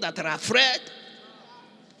people that are afraid?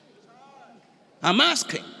 I'm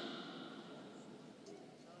asking.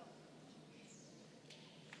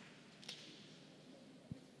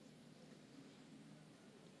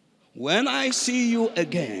 When I see you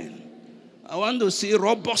again, I want to see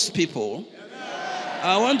robust people.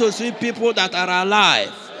 I want to see people that are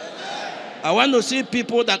alive. I want to see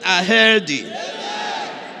people that are healthy.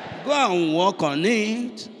 Go and work on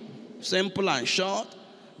it. Simple and short.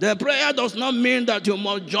 The prayer does not mean that you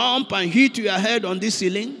must jump and hit your head on this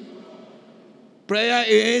ceiling. Prayer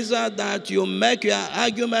is that you make your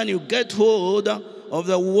argument, you get hold of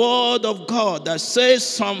the word of God that says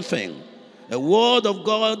something. A word of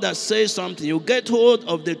God that says something. You get hold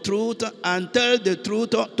of the truth and tell the truth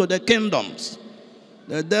to the kingdoms.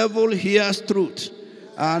 The devil hears truth.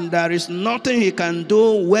 And there is nothing he can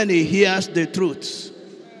do when he hears the truth.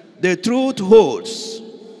 The truth holds.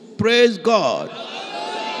 Praise God.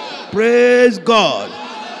 Praise God.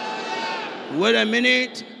 Wait a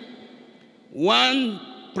minute. One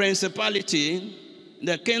principality,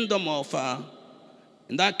 the kingdom of,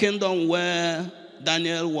 in that kingdom where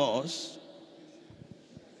Daniel was,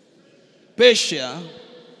 Persia,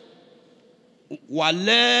 was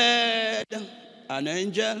led an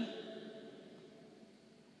angel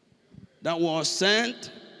that was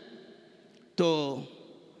sent to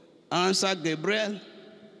answer Gabriel.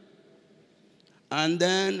 And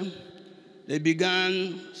then they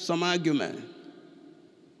began some argument.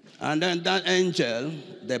 And then that angel,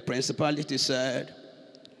 the principality, said,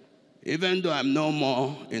 even though I'm no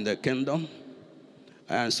more in the kingdom,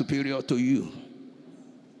 I am superior to you.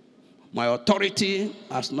 My authority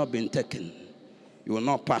has not been taken. You will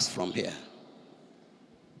not pass from here.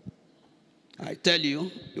 I tell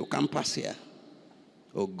you, you can't pass here.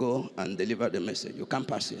 Or go and deliver the message. You can't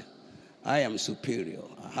pass here. I am superior.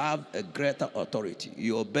 I have a greater authority.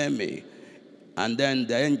 You obey me. And then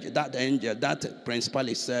that angel, that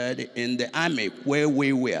principality said, in the army where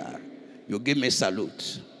we were, you give me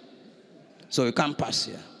salute. So you can't pass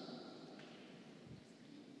here.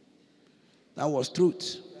 That was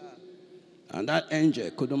truth. And that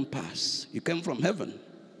angel couldn't pass. He came from heaven.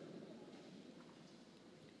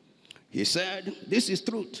 He said, this is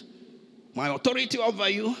truth. My authority over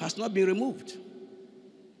you has not been removed.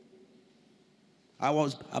 I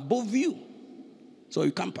was above you. So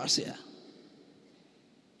you can't pass here.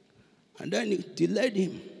 And then he delayed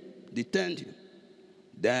him, detained him.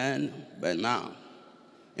 Then, but now,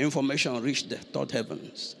 information reached the third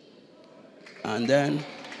heavens. And then,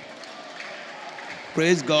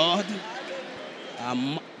 praise God,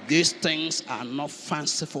 These things are not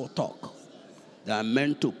fanciful talk. They are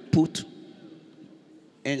meant to put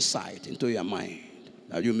insight into your mind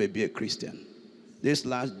that you may be a Christian. This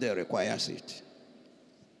last day requires it.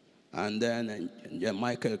 And then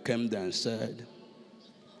Michael came there and said,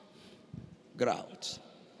 "Get out.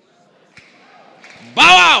 Bow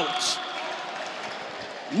out.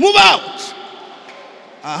 Move out.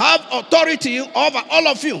 I have authority over all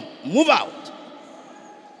of you. Move out."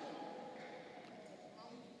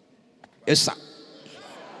 Yes, sir.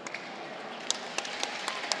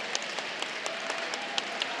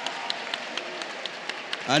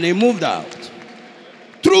 And he moved out.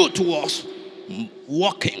 Truth was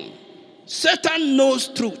walking. Satan knows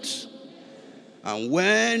truth. And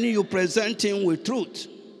when you present him with truth,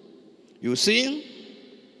 you see,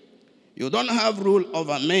 you don't have rule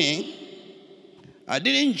over me. I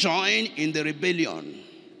didn't join in the rebellion.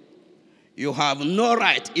 You have no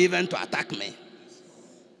right even to attack me.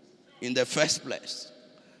 In the first place,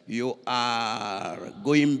 you are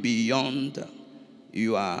going beyond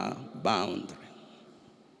your boundary.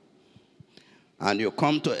 And you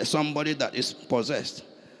come to somebody that is possessed,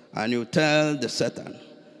 and you tell the Satan,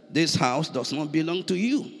 "This house does not belong to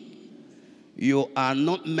you. You are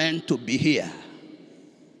not meant to be here.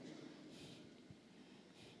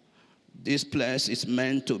 This place is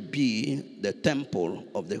meant to be the temple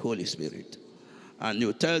of the Holy Spirit." And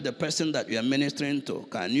you tell the person that you are ministering to,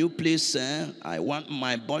 "Can you please say, I want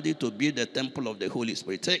my body to be the temple of the Holy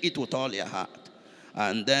Spirit." Say it with all your heart.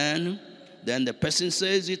 And then the person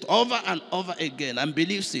says it over and over again and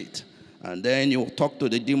believes it. And then you talk to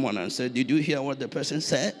the demon and say, "Did you hear what the person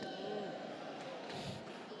said?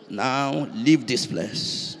 Now leave this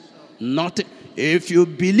place." Nothing. If you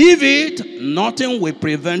believe it, nothing will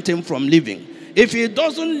prevent him from leaving. If he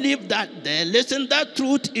doesn't leave that day, listen, that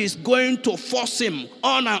truth is going to force him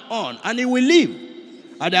on, and he will leave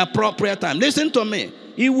at the appropriate time. Listen to me.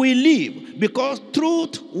 He will leave because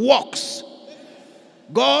truth works.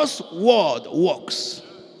 God's word works.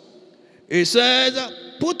 He says,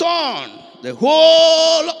 "Put on the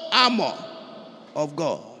whole armor of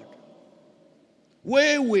God.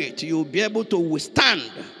 Wherewith you'll be able to withstand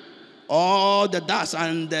all the darts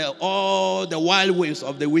and all the wild winds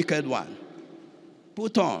of the wicked one."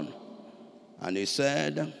 Put on. And he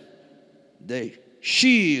said, "The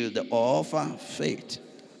shield of faith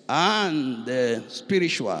and the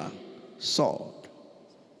spiritual sword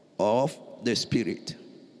of the Spirit."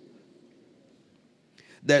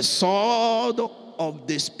 The sword of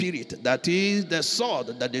the Spirit, that is the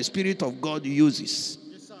sword that the Spirit of God uses.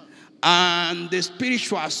 Yes, and the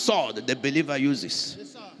spiritual sword the believer uses.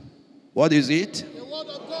 Yes, what is it? The word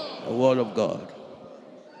of God. The word of God.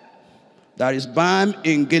 There is balm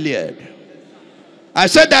in Gilead. I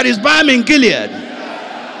said there is balm in Gilead.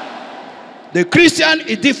 The Christian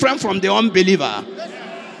is different from the unbeliever.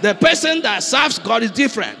 The person that serves God is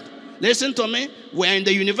different. Listen to me. We are in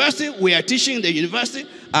the university. We are teaching in the university.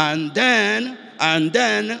 And then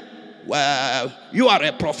you are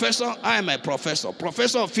a professor. I am a professor.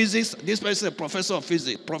 Professor of physics. This person is a professor of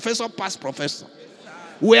physics. Professor past professor.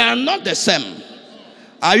 We are not the same.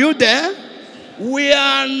 Are you there? We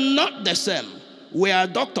are not the same. We are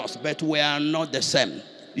doctors, but we are not the same.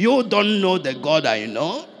 You don't know the God I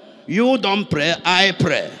know. You don't pray, I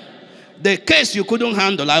pray. The case you couldn't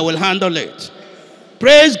handle, I will handle it.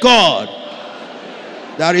 Praise God.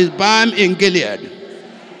 There is balm in Gilead.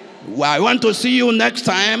 I want to see you next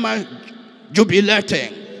time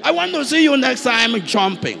jubilating. I want to see you next time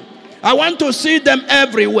jumping. I want to see them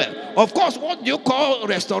everywhere. Of course, what do you call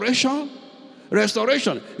restoration?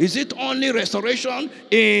 Restoration. Is it only restoration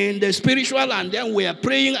in the spiritual and then we are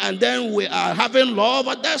praying and then we are having love?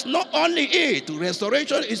 But that's not only it.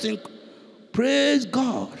 Restoration is in... Praise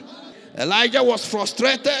God. Elijah was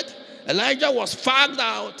frustrated. Elijah was fagged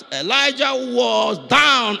out. Elijah was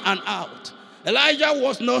down and out. Elijah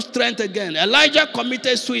was no strength again. Elijah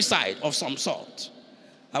committed suicide of some sort.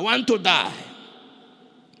 I want to die.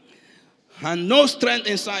 And no strength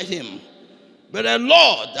inside him. But the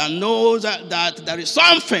Lord that knows that there is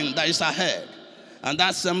something that is ahead. And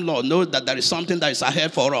that same Lord knows that there is something that is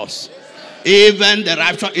ahead for us. Even the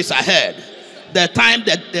rapture is ahead. The time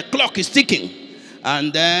that the clock is ticking.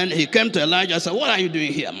 And then he came to Elijah and said, "What are you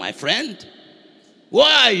doing here, my friend?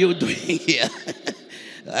 What are you doing here?"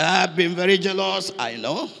 I've been very jealous, I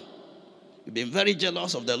know. You've been very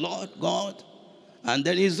jealous of the Lord God. And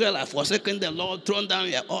then Israel have forsaken the Lord, thrown down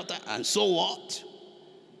your altar, and so what?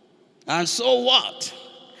 And so what?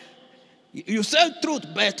 You said truth,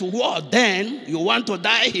 but what then? You want to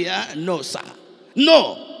die here? No, sir.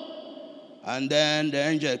 No. And then the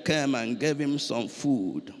angel came and gave him some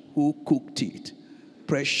food. Who cooked it?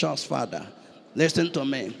 Precious Father, listen to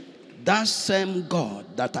me. That same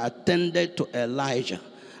God that attended to Elijah,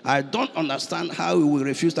 I don't understand how he will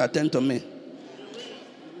refuse to attend to me.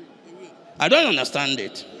 I don't understand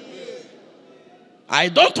it. I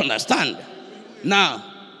don't understand. Now,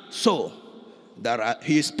 so,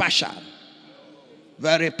 he is partial.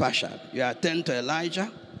 Very partial. You attend to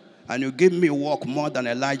Elijah, and you give me work more than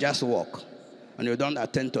Elijah's work. And you don't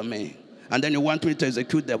attend to me. And then you want me to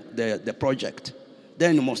execute the project.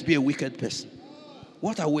 Then you must be a wicked person.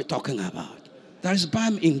 What are we talking about? There is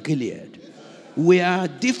Balm in Gilead. We are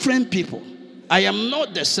different people. I am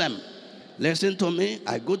not the same. Listen to me.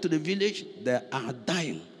 I go to the village. They are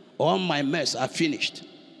dying. All my mess are finished.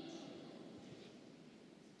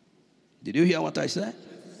 Did you hear what I said?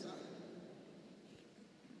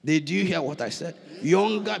 Did you hear what I said?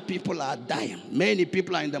 Younger people are dying. Many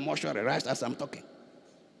people are in the mortuary right as I'm talking.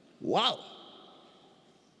 Wow.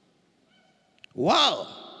 Wow.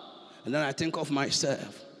 And then I think of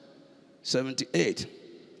myself. 78.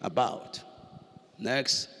 About.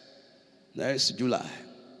 Next July.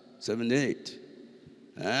 78.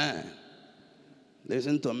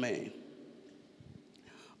 Listen to me.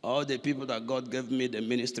 All the people that God gave me the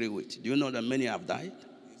ministry with, do you know that many have died?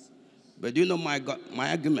 But do you know my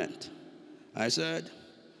argument? I said,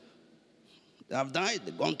 they have died,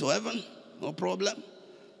 they've gone to heaven, no problem.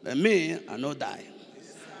 But me, I no die.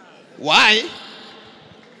 Why?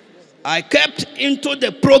 I kept into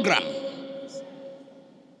the program.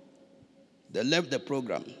 They left the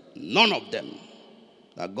program. None of them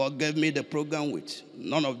that God gave me the program with,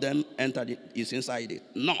 none of them entered it, is inside it.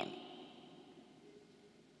 None.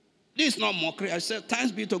 This is not mockery. I said,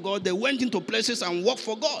 thanks be to God, they went into places and worked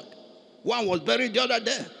for God. One was buried the other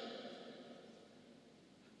day.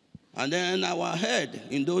 And then our head,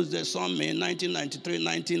 in those days, saw me in 1993,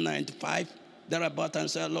 1995, thereabout, and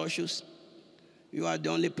said, Lord, you are the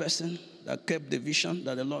only person that kept the vision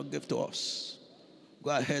that the Lord gave to us.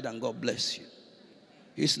 Go ahead and God bless you.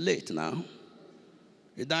 It's late now.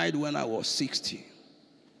 He died when I was 60.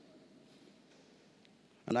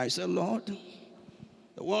 And I said, Lord,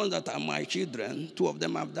 the ones that are my children, 2 of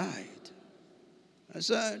them have died. I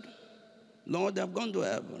said, Lord, they have gone to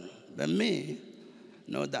heaven. But me,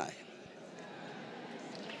 no die.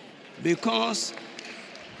 Because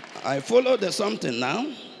I follow the something now.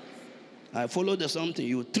 I follow the something.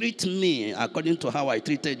 You treat me according to how I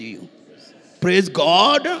treated you. Praise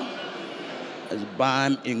God. As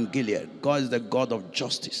Balm in Gilead. God is the God of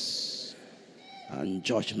justice and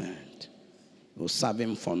judgment. We'll serve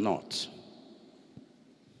him for naught.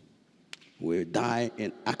 We die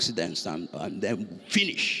in accidents and then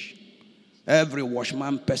finish. Every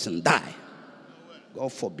watchman person die.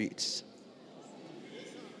 God forbids.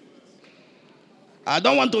 I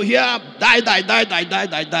don't want to hear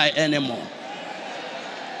die anymore.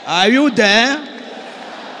 Are you there?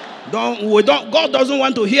 God doesn't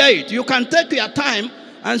want to hear it. You can take your time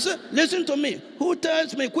and say, listen to me. Who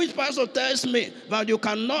tells me? Which pastor tells me that you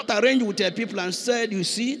cannot arrange with your people and say, you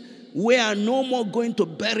see, we are no more going to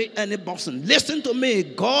bury any person. Listen to me.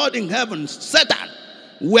 God in heaven, Satan,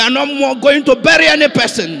 we are no more going to bury any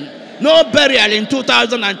person. No burial in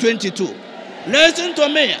 2022. Listen to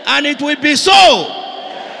me. And it will be so.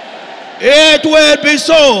 It will be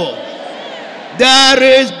so.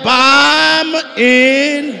 There is balm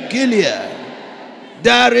in Gilead.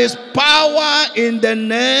 There is power in the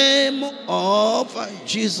name of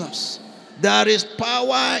Jesus. There is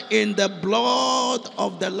power in the blood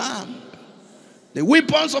of the Lamb. The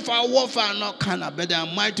weapons of our warfare are not carnal, but they are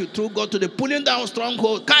mighty through God to the pulling down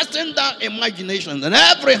strongholds, casting down imaginations, and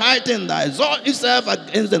every high thing that exalts itself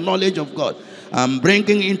against the knowledge of God, and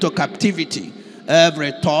bringing into captivity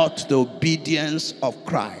every thought to the obedience of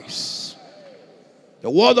Christ. The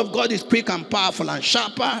word of God is quick and powerful and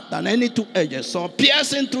sharper than any two-edged sword,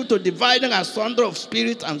 piercing through to dividing asunder of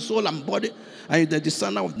spirit and soul and body, and the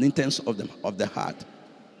discerner of the intents of the heart.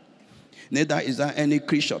 Neither is there any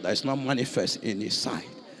creature that is not manifest in his sight.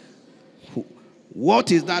 What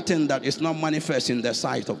is that thing that is not manifest in the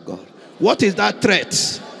sight of God? What is that threat?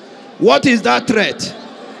 What is that threat?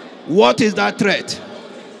 What is that threat?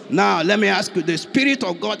 Now, let me ask you, the Spirit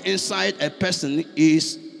of God inside a person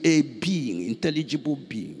is a being, intelligible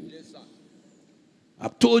being.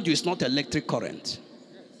 I've told you it's not electric current.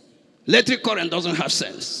 Electric current doesn't have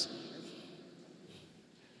sense.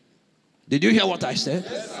 Did you hear what I said?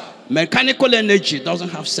 Yes, mechanical energy doesn't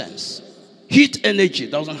have sense. Heat energy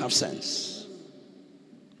doesn't have sense.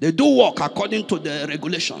 They do work according to the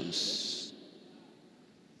regulations.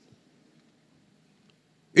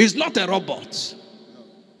 It's not a robot.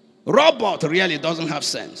 Robot really doesn't have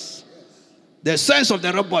sense. The sense of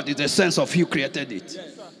the robot is the sense of who created it.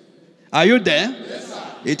 Are you there?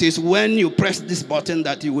 It is when you press this button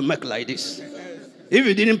that you will make like this. If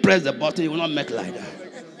you didn't press the button, you will not make like that.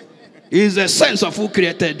 It is the sense of who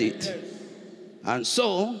created it. And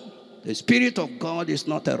so, the Spirit of God is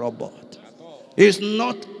not a robot. It's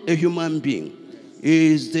not a human being. It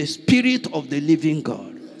is the Spirit of the living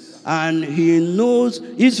God. And he knows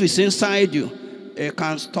if it's inside you, it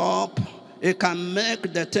can stop. It can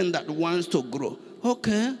make the thing that wants to grow.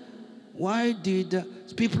 Okay, why did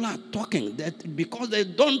people are talking that because they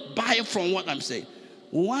don't buy from what I'm saying?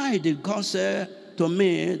 Why did God say to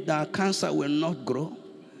me that cancer will not grow?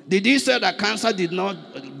 Did he say that cancer did not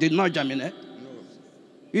germinate?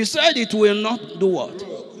 He said it will not do what?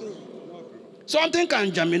 Something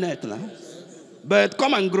can germinate now, but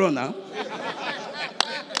come and grow now.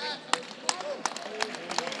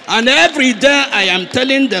 And every day I am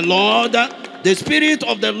telling the Lord that the Spirit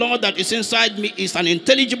of the Lord that is inside me is an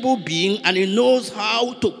intelligible being, and he knows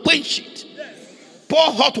how to quench it.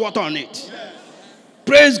 Pour hot water on it.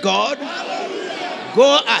 Praise God.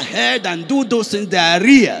 Go ahead and do those things. They are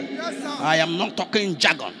real. I am not talking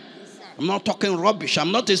jargon. I'm not talking rubbish.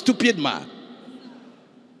 I'm not a stupid man.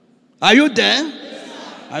 Are you there?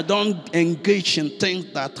 I don't engage in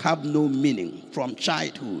things that have no meaning from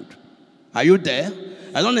childhood. Are you there?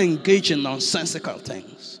 I don't engage in nonsensical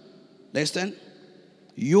things. Listen,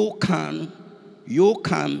 you can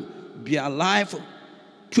be alive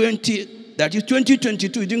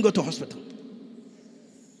 2022, you didn't go to hospital.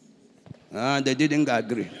 They didn't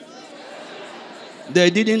agree. They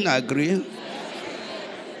didn't agree.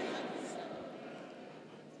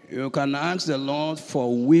 You can ask the Lord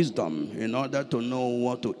for wisdom in order to know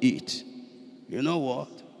what to eat. You know what?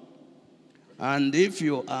 And if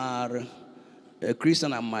you are a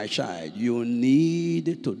Christian and my child, you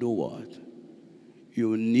need to do what?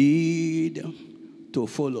 You need to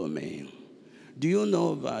follow me. Do you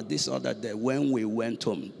know that this other day when we went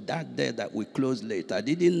home, that day that we closed late, I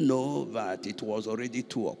didn't know that it was already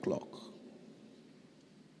 2 o'clock.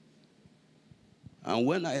 And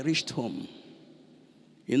when I reached home,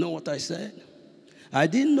 you know what I said? I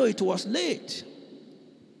didn't know it was late.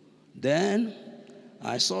 Then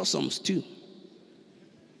I saw some stew.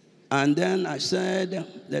 And then I said,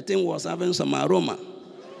 the thing was having some aroma.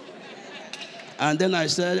 And then I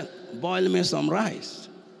said, boil me some rice.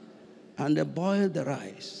 And they boiled the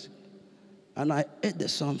rice. And I ate the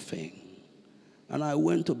something. And I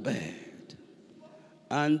went to bed.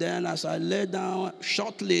 And then as I lay down,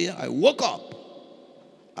 shortly I woke up.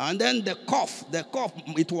 And then the cough,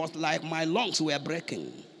 it was like my lungs were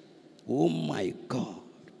breaking. Oh my God.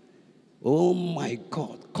 Oh my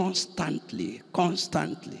God. Constantly.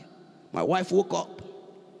 My wife woke up.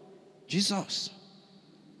 Jesus.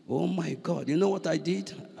 Oh my God. You know what I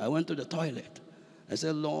did? I went to the toilet. I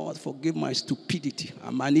said, Lord, forgive my stupidity.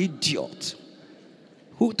 I'm an idiot.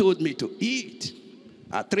 Who told me to eat?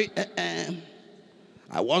 At 3 a.m.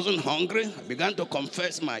 I wasn't hungry. I began to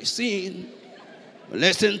confess my sin.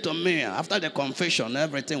 Listen to me. After the confession,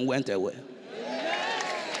 everything went away.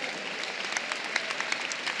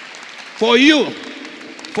 For you,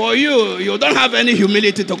 you don't have any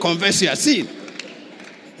humility to confess your sin.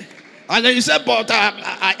 And then you said, but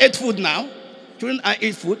I ate food now. Shouldn't I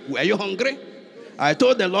eat food? Were you hungry? I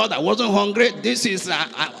told the Lord I wasn't hungry. This is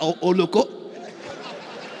Oloko.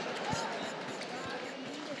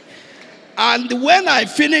 And when I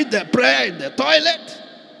finished the prayer in the toilet,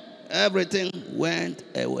 everything went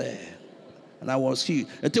away. And I was here.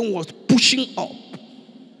 The thing was pushing up.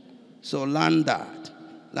 So learn that.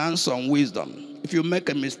 Learn some wisdom. If you make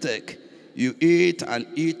a mistake, you eat and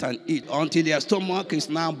eat and eat until your stomach is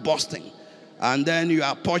now bursting. And then you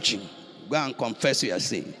are purging. Go and confess your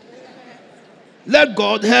sin. Let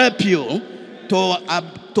God help you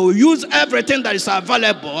to use everything that is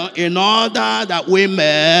available in order that we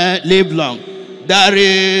may live long. There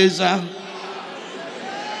is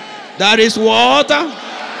water.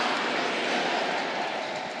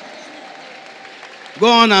 Go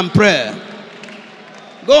on and pray.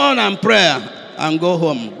 Go on and pray and go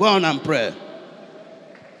home. Go on and pray.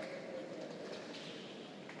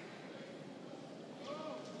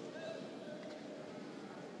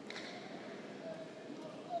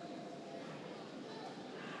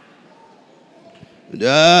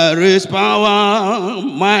 There is power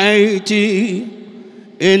mighty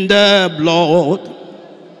in the blood.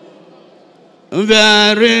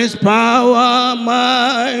 There is power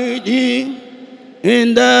mighty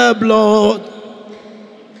in the blood.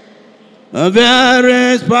 There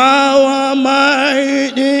is power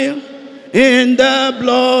mighty in the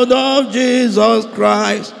blood of Jesus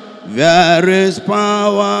Christ. There is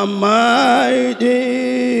power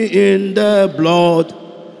mighty in the blood.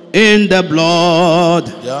 In the blood.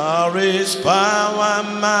 There is power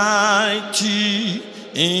mighty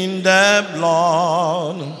in the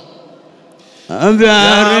blood. And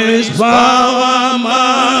there is power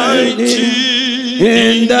mighty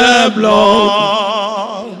in the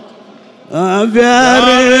blood. And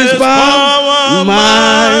there is power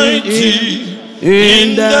mighty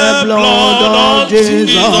in the blood of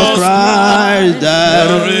Jesus Christ.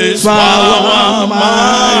 There is power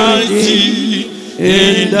mighty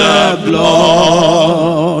in the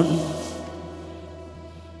blood.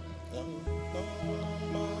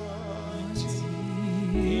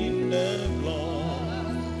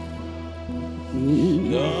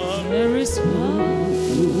 There is power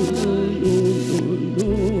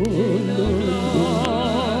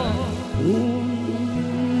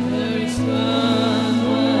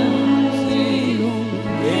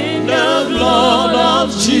in the blood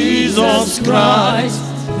of Jesus Christ.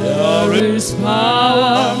 There is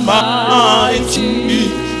power mighty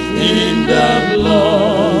in the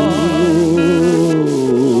blood.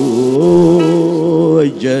 Oh,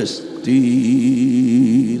 majesty.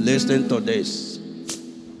 Listen to this.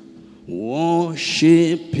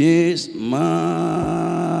 Worship His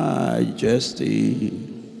majesty.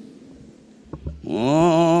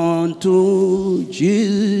 Unto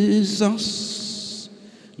Jesus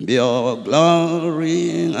be all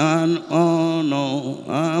glory and honor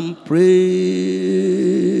and praise.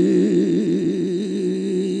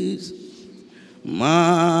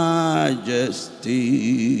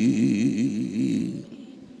 Majesty,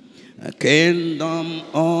 a kingdom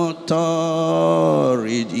authority,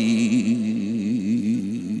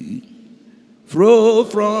 flow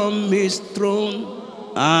from His throne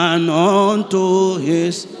and unto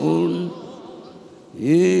His own.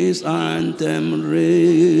 His anthem raise.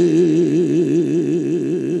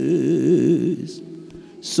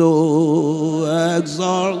 So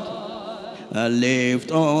exalt and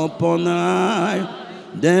lift up on high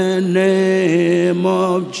the name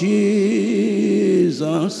of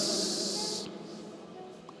Jesus.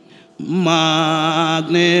 Magnify,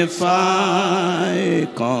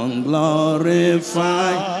 come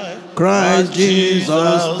glorify Christ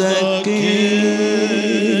Jesus the King.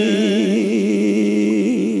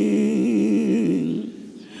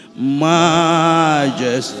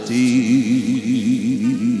 Majesty,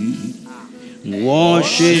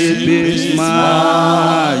 worship His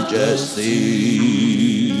majesty.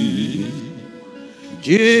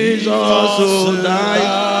 Jesus who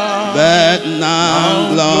died, but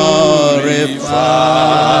now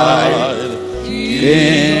glorified,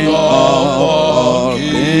 King of all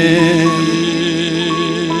kings.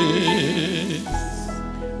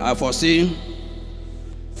 I foresee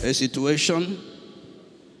a situation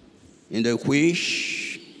in the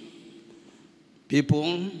which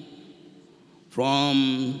people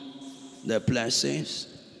from the places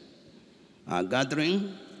are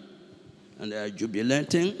gathering and they are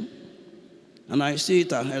jubilating, and I see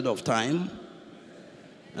it ahead of time,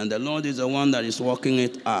 and the Lord is the one that is working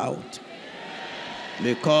it out,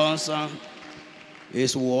 because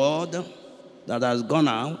His word that has gone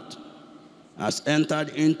out has entered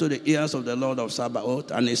into the ears of the Lord of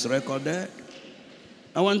Sabaoth and is recorded.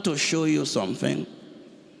 I want to show you something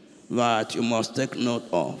that you must take note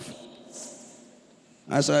of.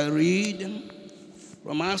 As I read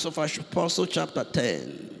from Acts of Apostles chapter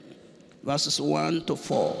 10, verses 1 to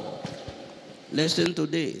 4, listen to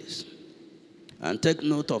this and take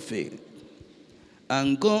note of it.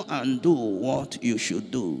 And go and do what you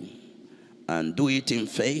should do, and do it in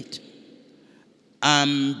faith,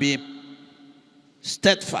 and be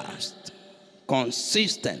steadfast,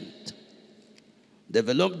 consistent.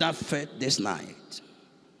 Develop that faith this night.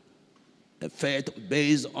 A faith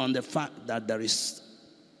based on the fact that there is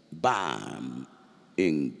balm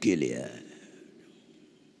in Gilead.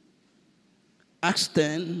 Acts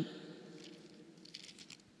 10,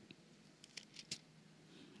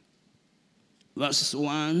 verses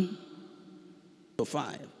 1 to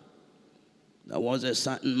 5. There was a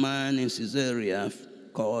certain man in Caesarea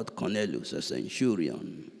called Cornelius, a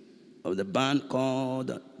centurion of the band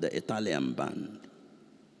called the Italian band.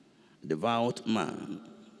 Devout man,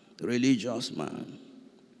 religious man,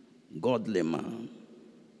 godly man,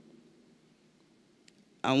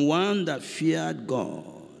 and one that feared God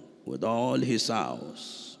with all his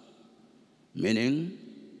house, meaning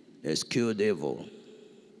eschewed evil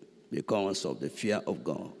because of the fear of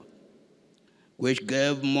God, which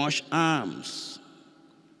gave much alms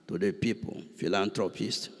to the people,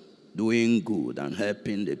 philanthropist, doing good and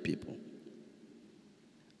helping the people,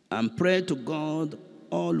 and prayed to God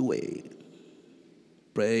always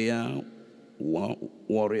prayer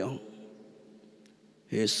warrior.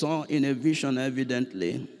 He saw in a vision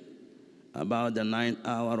evidently about the 9th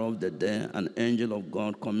hour of the day an angel of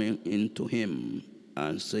God coming into him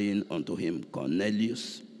and saying unto him,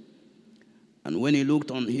 Cornelius. And when he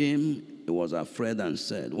looked on him, he was afraid and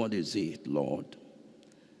said, What is it, Lord?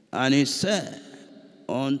 And he said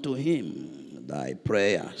unto him, Thy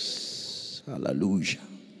prayers, hallelujah,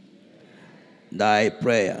 thy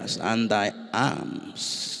prayers and thy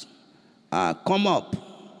alms are come up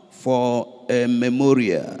for a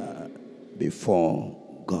memorial before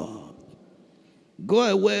God. Go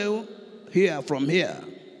away from here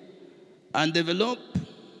and develop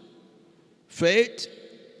faith,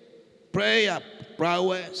 prayer,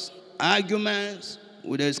 prowess, arguments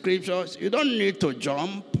with the scriptures. You don't need to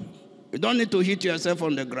jump. You don't need to hit yourself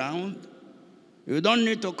on the ground. You don't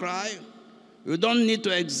need to cry. You don't need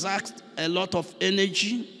to exact a lot of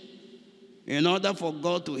energy in order for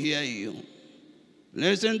God to hear you.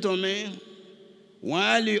 Listen to me.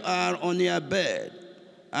 While you are on your bed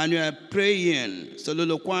and you are praying,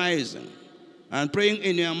 soliloquizing, and praying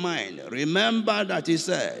in your mind, remember that he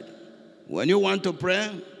said, when you want to pray,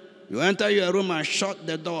 you enter your room and shut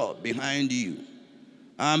the door behind you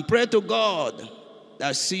and pray to God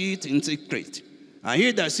that sees in secret. And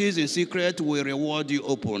he that sees in secret will reward you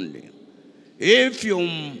openly. If you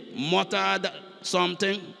muttered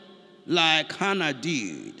something like Hannah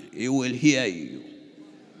did, he will hear you.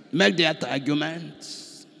 Make that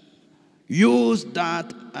argument. Use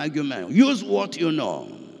that argument. Use what you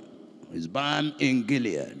know. It's Balm in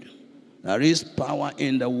Gilead. There is power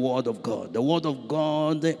in the word of God. The word of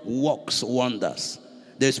God works wonders.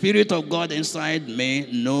 The Spirit of God inside me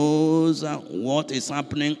knows what is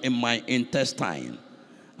happening in my intestine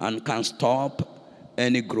and can stop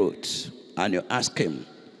any growth. And you ask him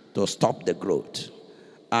to stop the growth.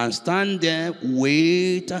 And stand there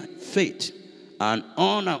with faith and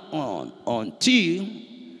on until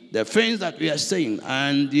the things that we are saying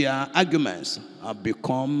and their arguments have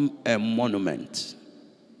become a monument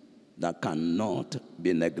that cannot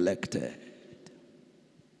be neglected.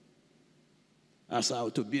 As how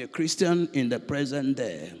to be a Christian in the present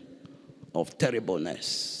day of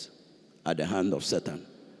terribleness at the hand of Satan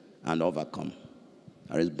and overcome.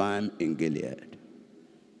 There is Balm in Gilead.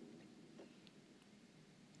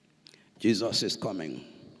 Jesus is coming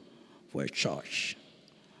for a church,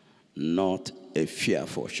 not a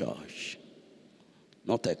fearful church,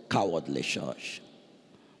 not a cowardly church,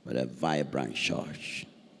 but a vibrant church.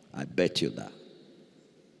 I bet you that.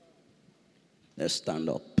 Let's stand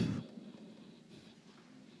up.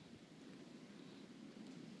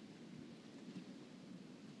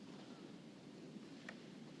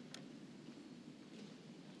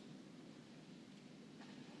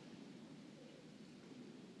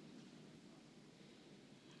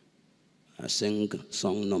 I sing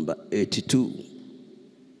song number 82.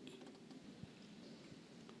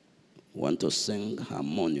 Want to sing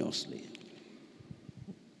harmoniously.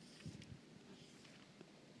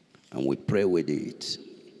 And we pray with it.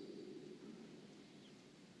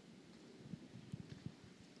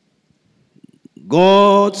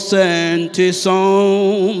 God sent his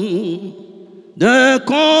son, they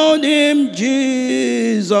called him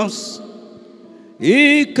Jesus.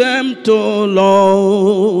 He came to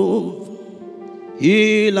love,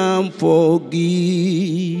 heal and forgive.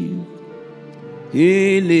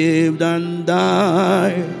 He lived and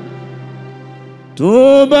died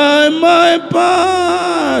to buy my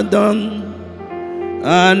pardon.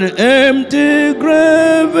 An empty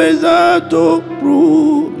grave is there to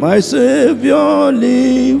prove my Savior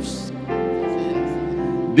lives.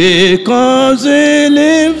 Because he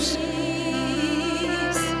lives,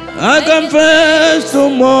 I confess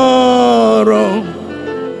tomorrow.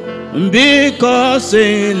 Because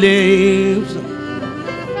he lives,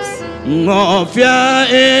 all fear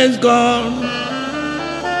is gone.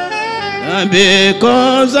 And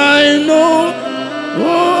because I know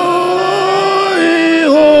he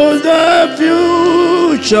holds the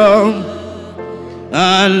future,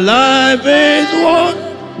 and life is what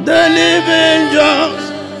the living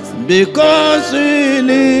just because he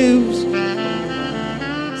lives.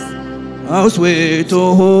 How sweet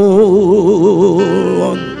to hold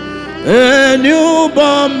a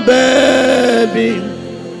newborn baby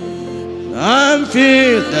and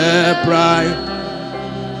feel the pride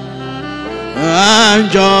and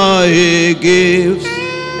joy he gives,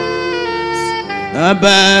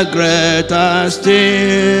 but greater still,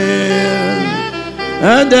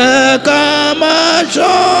 and the calm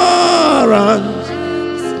assurance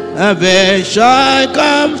of which I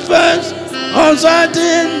confess on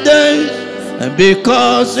certain days And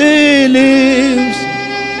because he lives,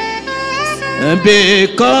 and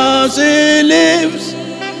because he lives,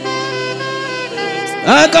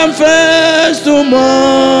 I confess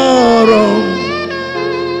tomorrow.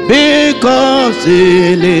 Because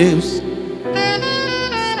he lives,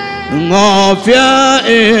 all fear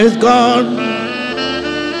is gone.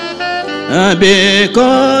 And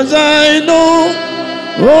because I know,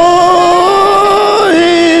 oh,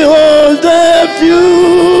 he holds the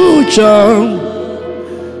future,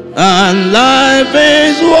 and life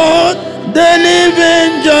is what they live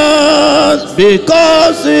in just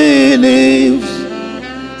because he lives.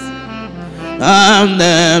 And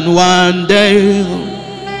then one day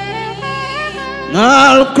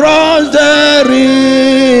I'll cross the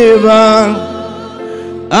river,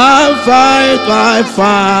 I'll fight my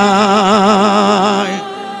fight,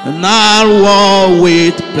 and I'll war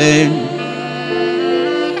with pain.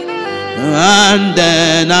 And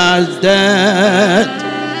then as death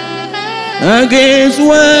gives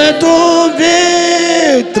way to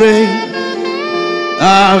victory,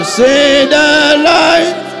 I'll see the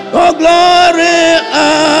light of glory,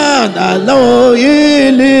 and I know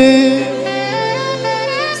he lives.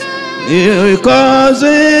 Because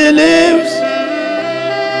he lives,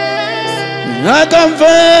 I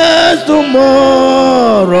confess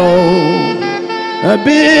tomorrow.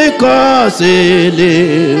 Because he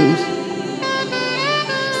lives,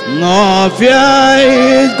 no fear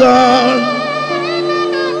is gone.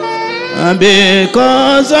 And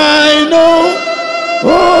because I know,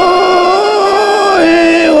 oh,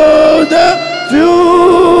 he holds the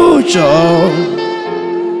future,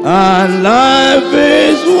 and life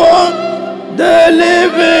is what they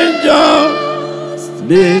live in just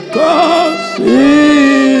because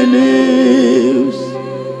he lives.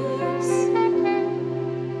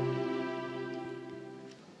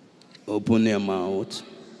 Open your mouth.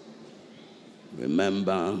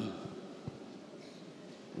 Remember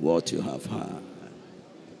what you have heard.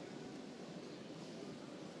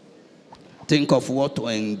 Think of what to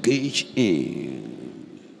engage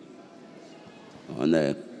in on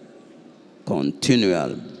a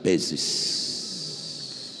continual basis.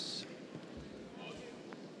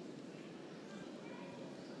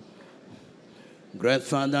 Great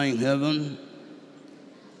Father in heaven,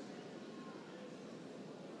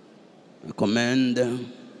 I commend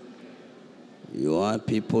your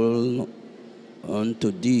people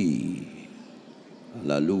unto thee.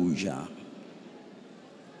 Hallelujah.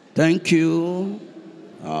 Thank you,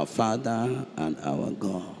 our Father and our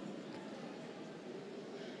God,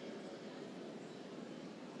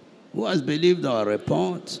 who has believed our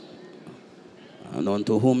report, and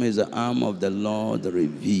unto whom is the arm of the Lord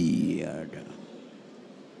revealed.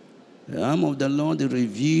 The arm of the Lord is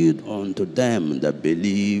revealed unto them that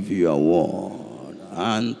believe your word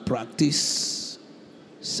and practice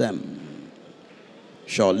them.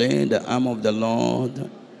 Surely the arm of the Lord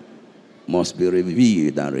must be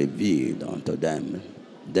revealed and revealed unto them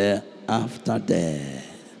day after day.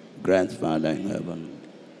 Great Father in heaven,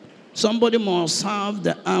 somebody must have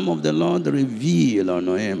the arm of the Lord revealed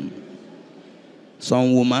unto him.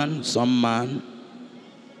 Some woman, some man,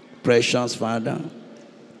 precious Father,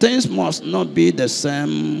 things must not be the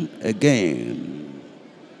same again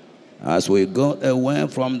as we go away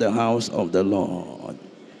from the house of the Lord.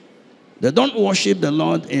 They don't worship the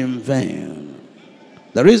Lord in vain.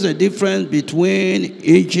 There is a difference between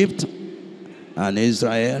Egypt and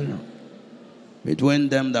Israel, between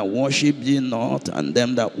them that worship thee not and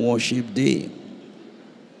them that worship thee,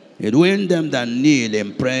 between them that kneel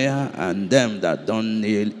in prayer and them that don't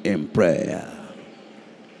kneel in prayer,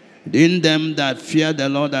 between them that fear the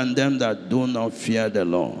Lord and them that do not fear the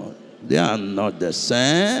Lord. They are not the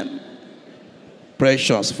same.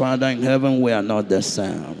 Precious Father in heaven, we are not the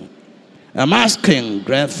same. I'm asking,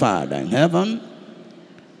 great Father in heaven,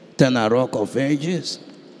 eternal Rock of Ages,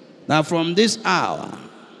 now from this hour,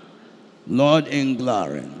 Lord in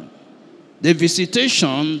glory, the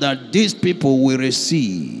visitation that these people will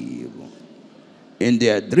receive in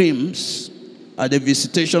their dreams are the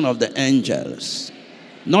visitation of the angels.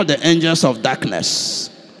 Not the angels of darkness,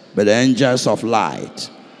 but the angels of light.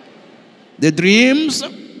 The dreams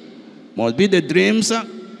must be the dreams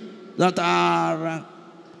that are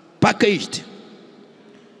packaged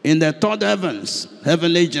in the third heavens,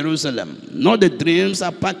 heavenly Jerusalem. Not the dreams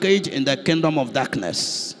are packaged in the kingdom of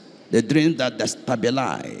darkness. The dreams that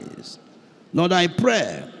destabilize. Lord, I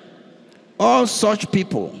pray all such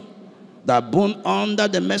people that are born under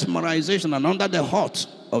the mesmerization and under the hurt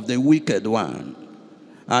of the wicked one,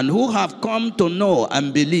 and who have come to know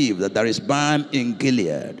and believe that there is balm in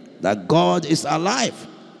Gilead, that God is alive,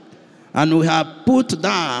 And we have put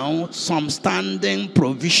down some standing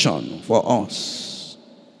provision for us.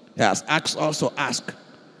 He has asked us to ask,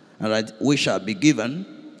 and that we shall be given.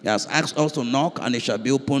 He has asked us to knock, and it shall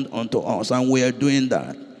be opened unto us. And we are doing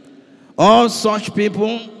that. All such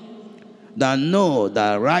people that know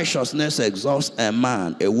that righteousness exalts a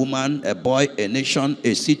man, a woman, a boy, a nation,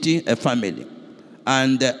 a city, a family,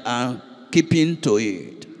 and they are keeping to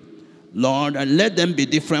it. Lord, and let them be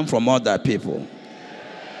different from other people.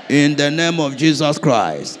 In the name of Jesus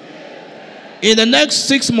Christ. In the next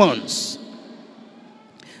 6 months,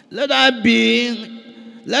 let that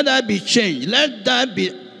be changed. Let that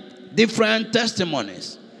be different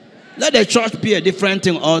testimonies. Let the church be a different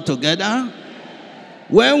thing altogether.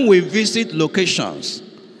 When we visit locations,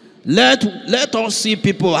 let us see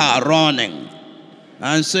people are running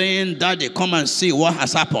and saying, Daddy, come and see what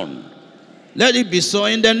has happened. Let it be so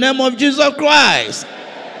in the name of Jesus Christ.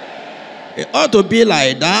 It ought to be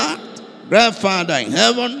like that. Grandfather in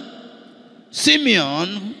heaven,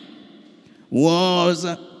 Simeon was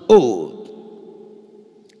old.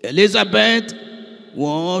 Elizabeth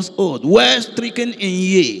was old, well stricken in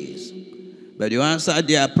years. But you answered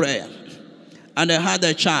their prayer. And they had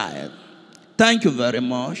a child. Thank you very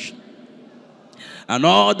much. And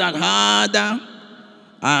all that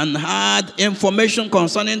had information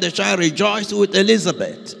concerning the child rejoiced with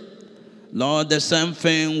Elizabeth. Lord, the same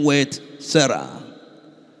thing with Sarah.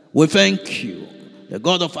 We thank you, the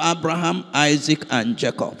God of Abraham, Isaac, and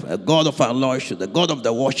Jacob, the God of our Lord, the God of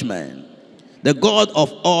the watchman, the God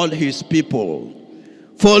of all his people.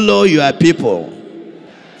 Follow your people.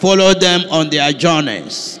 Follow them on their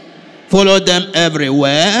journeys. Follow them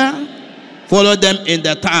everywhere. Follow them in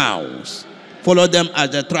the towns. Follow them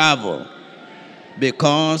as they travel.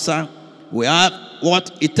 Because we have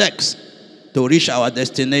what it takes to reach our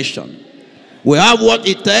destination. We have what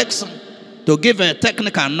it takes to give a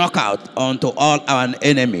technical knockout onto all our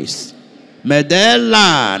enemies. May they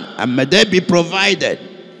learn and may they be provided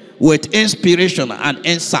with inspiration and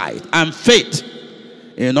insight and faith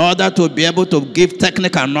in order to be able to give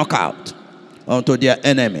technical knockout onto their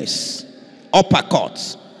enemies.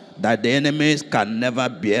 Uppercuts that the enemies can never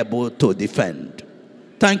be able to defend.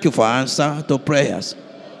 Thank you for answer to prayers.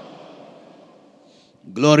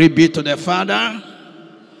 Glory be to the Father,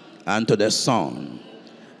 and to the Son,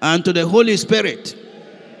 and to the Holy Spirit,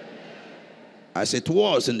 as it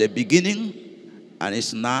was in the beginning, and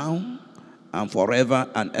is now, and forever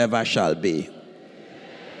and ever shall be.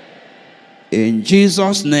 In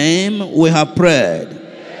Jesus' name we have prayed.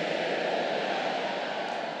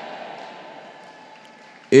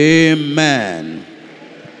 Amen.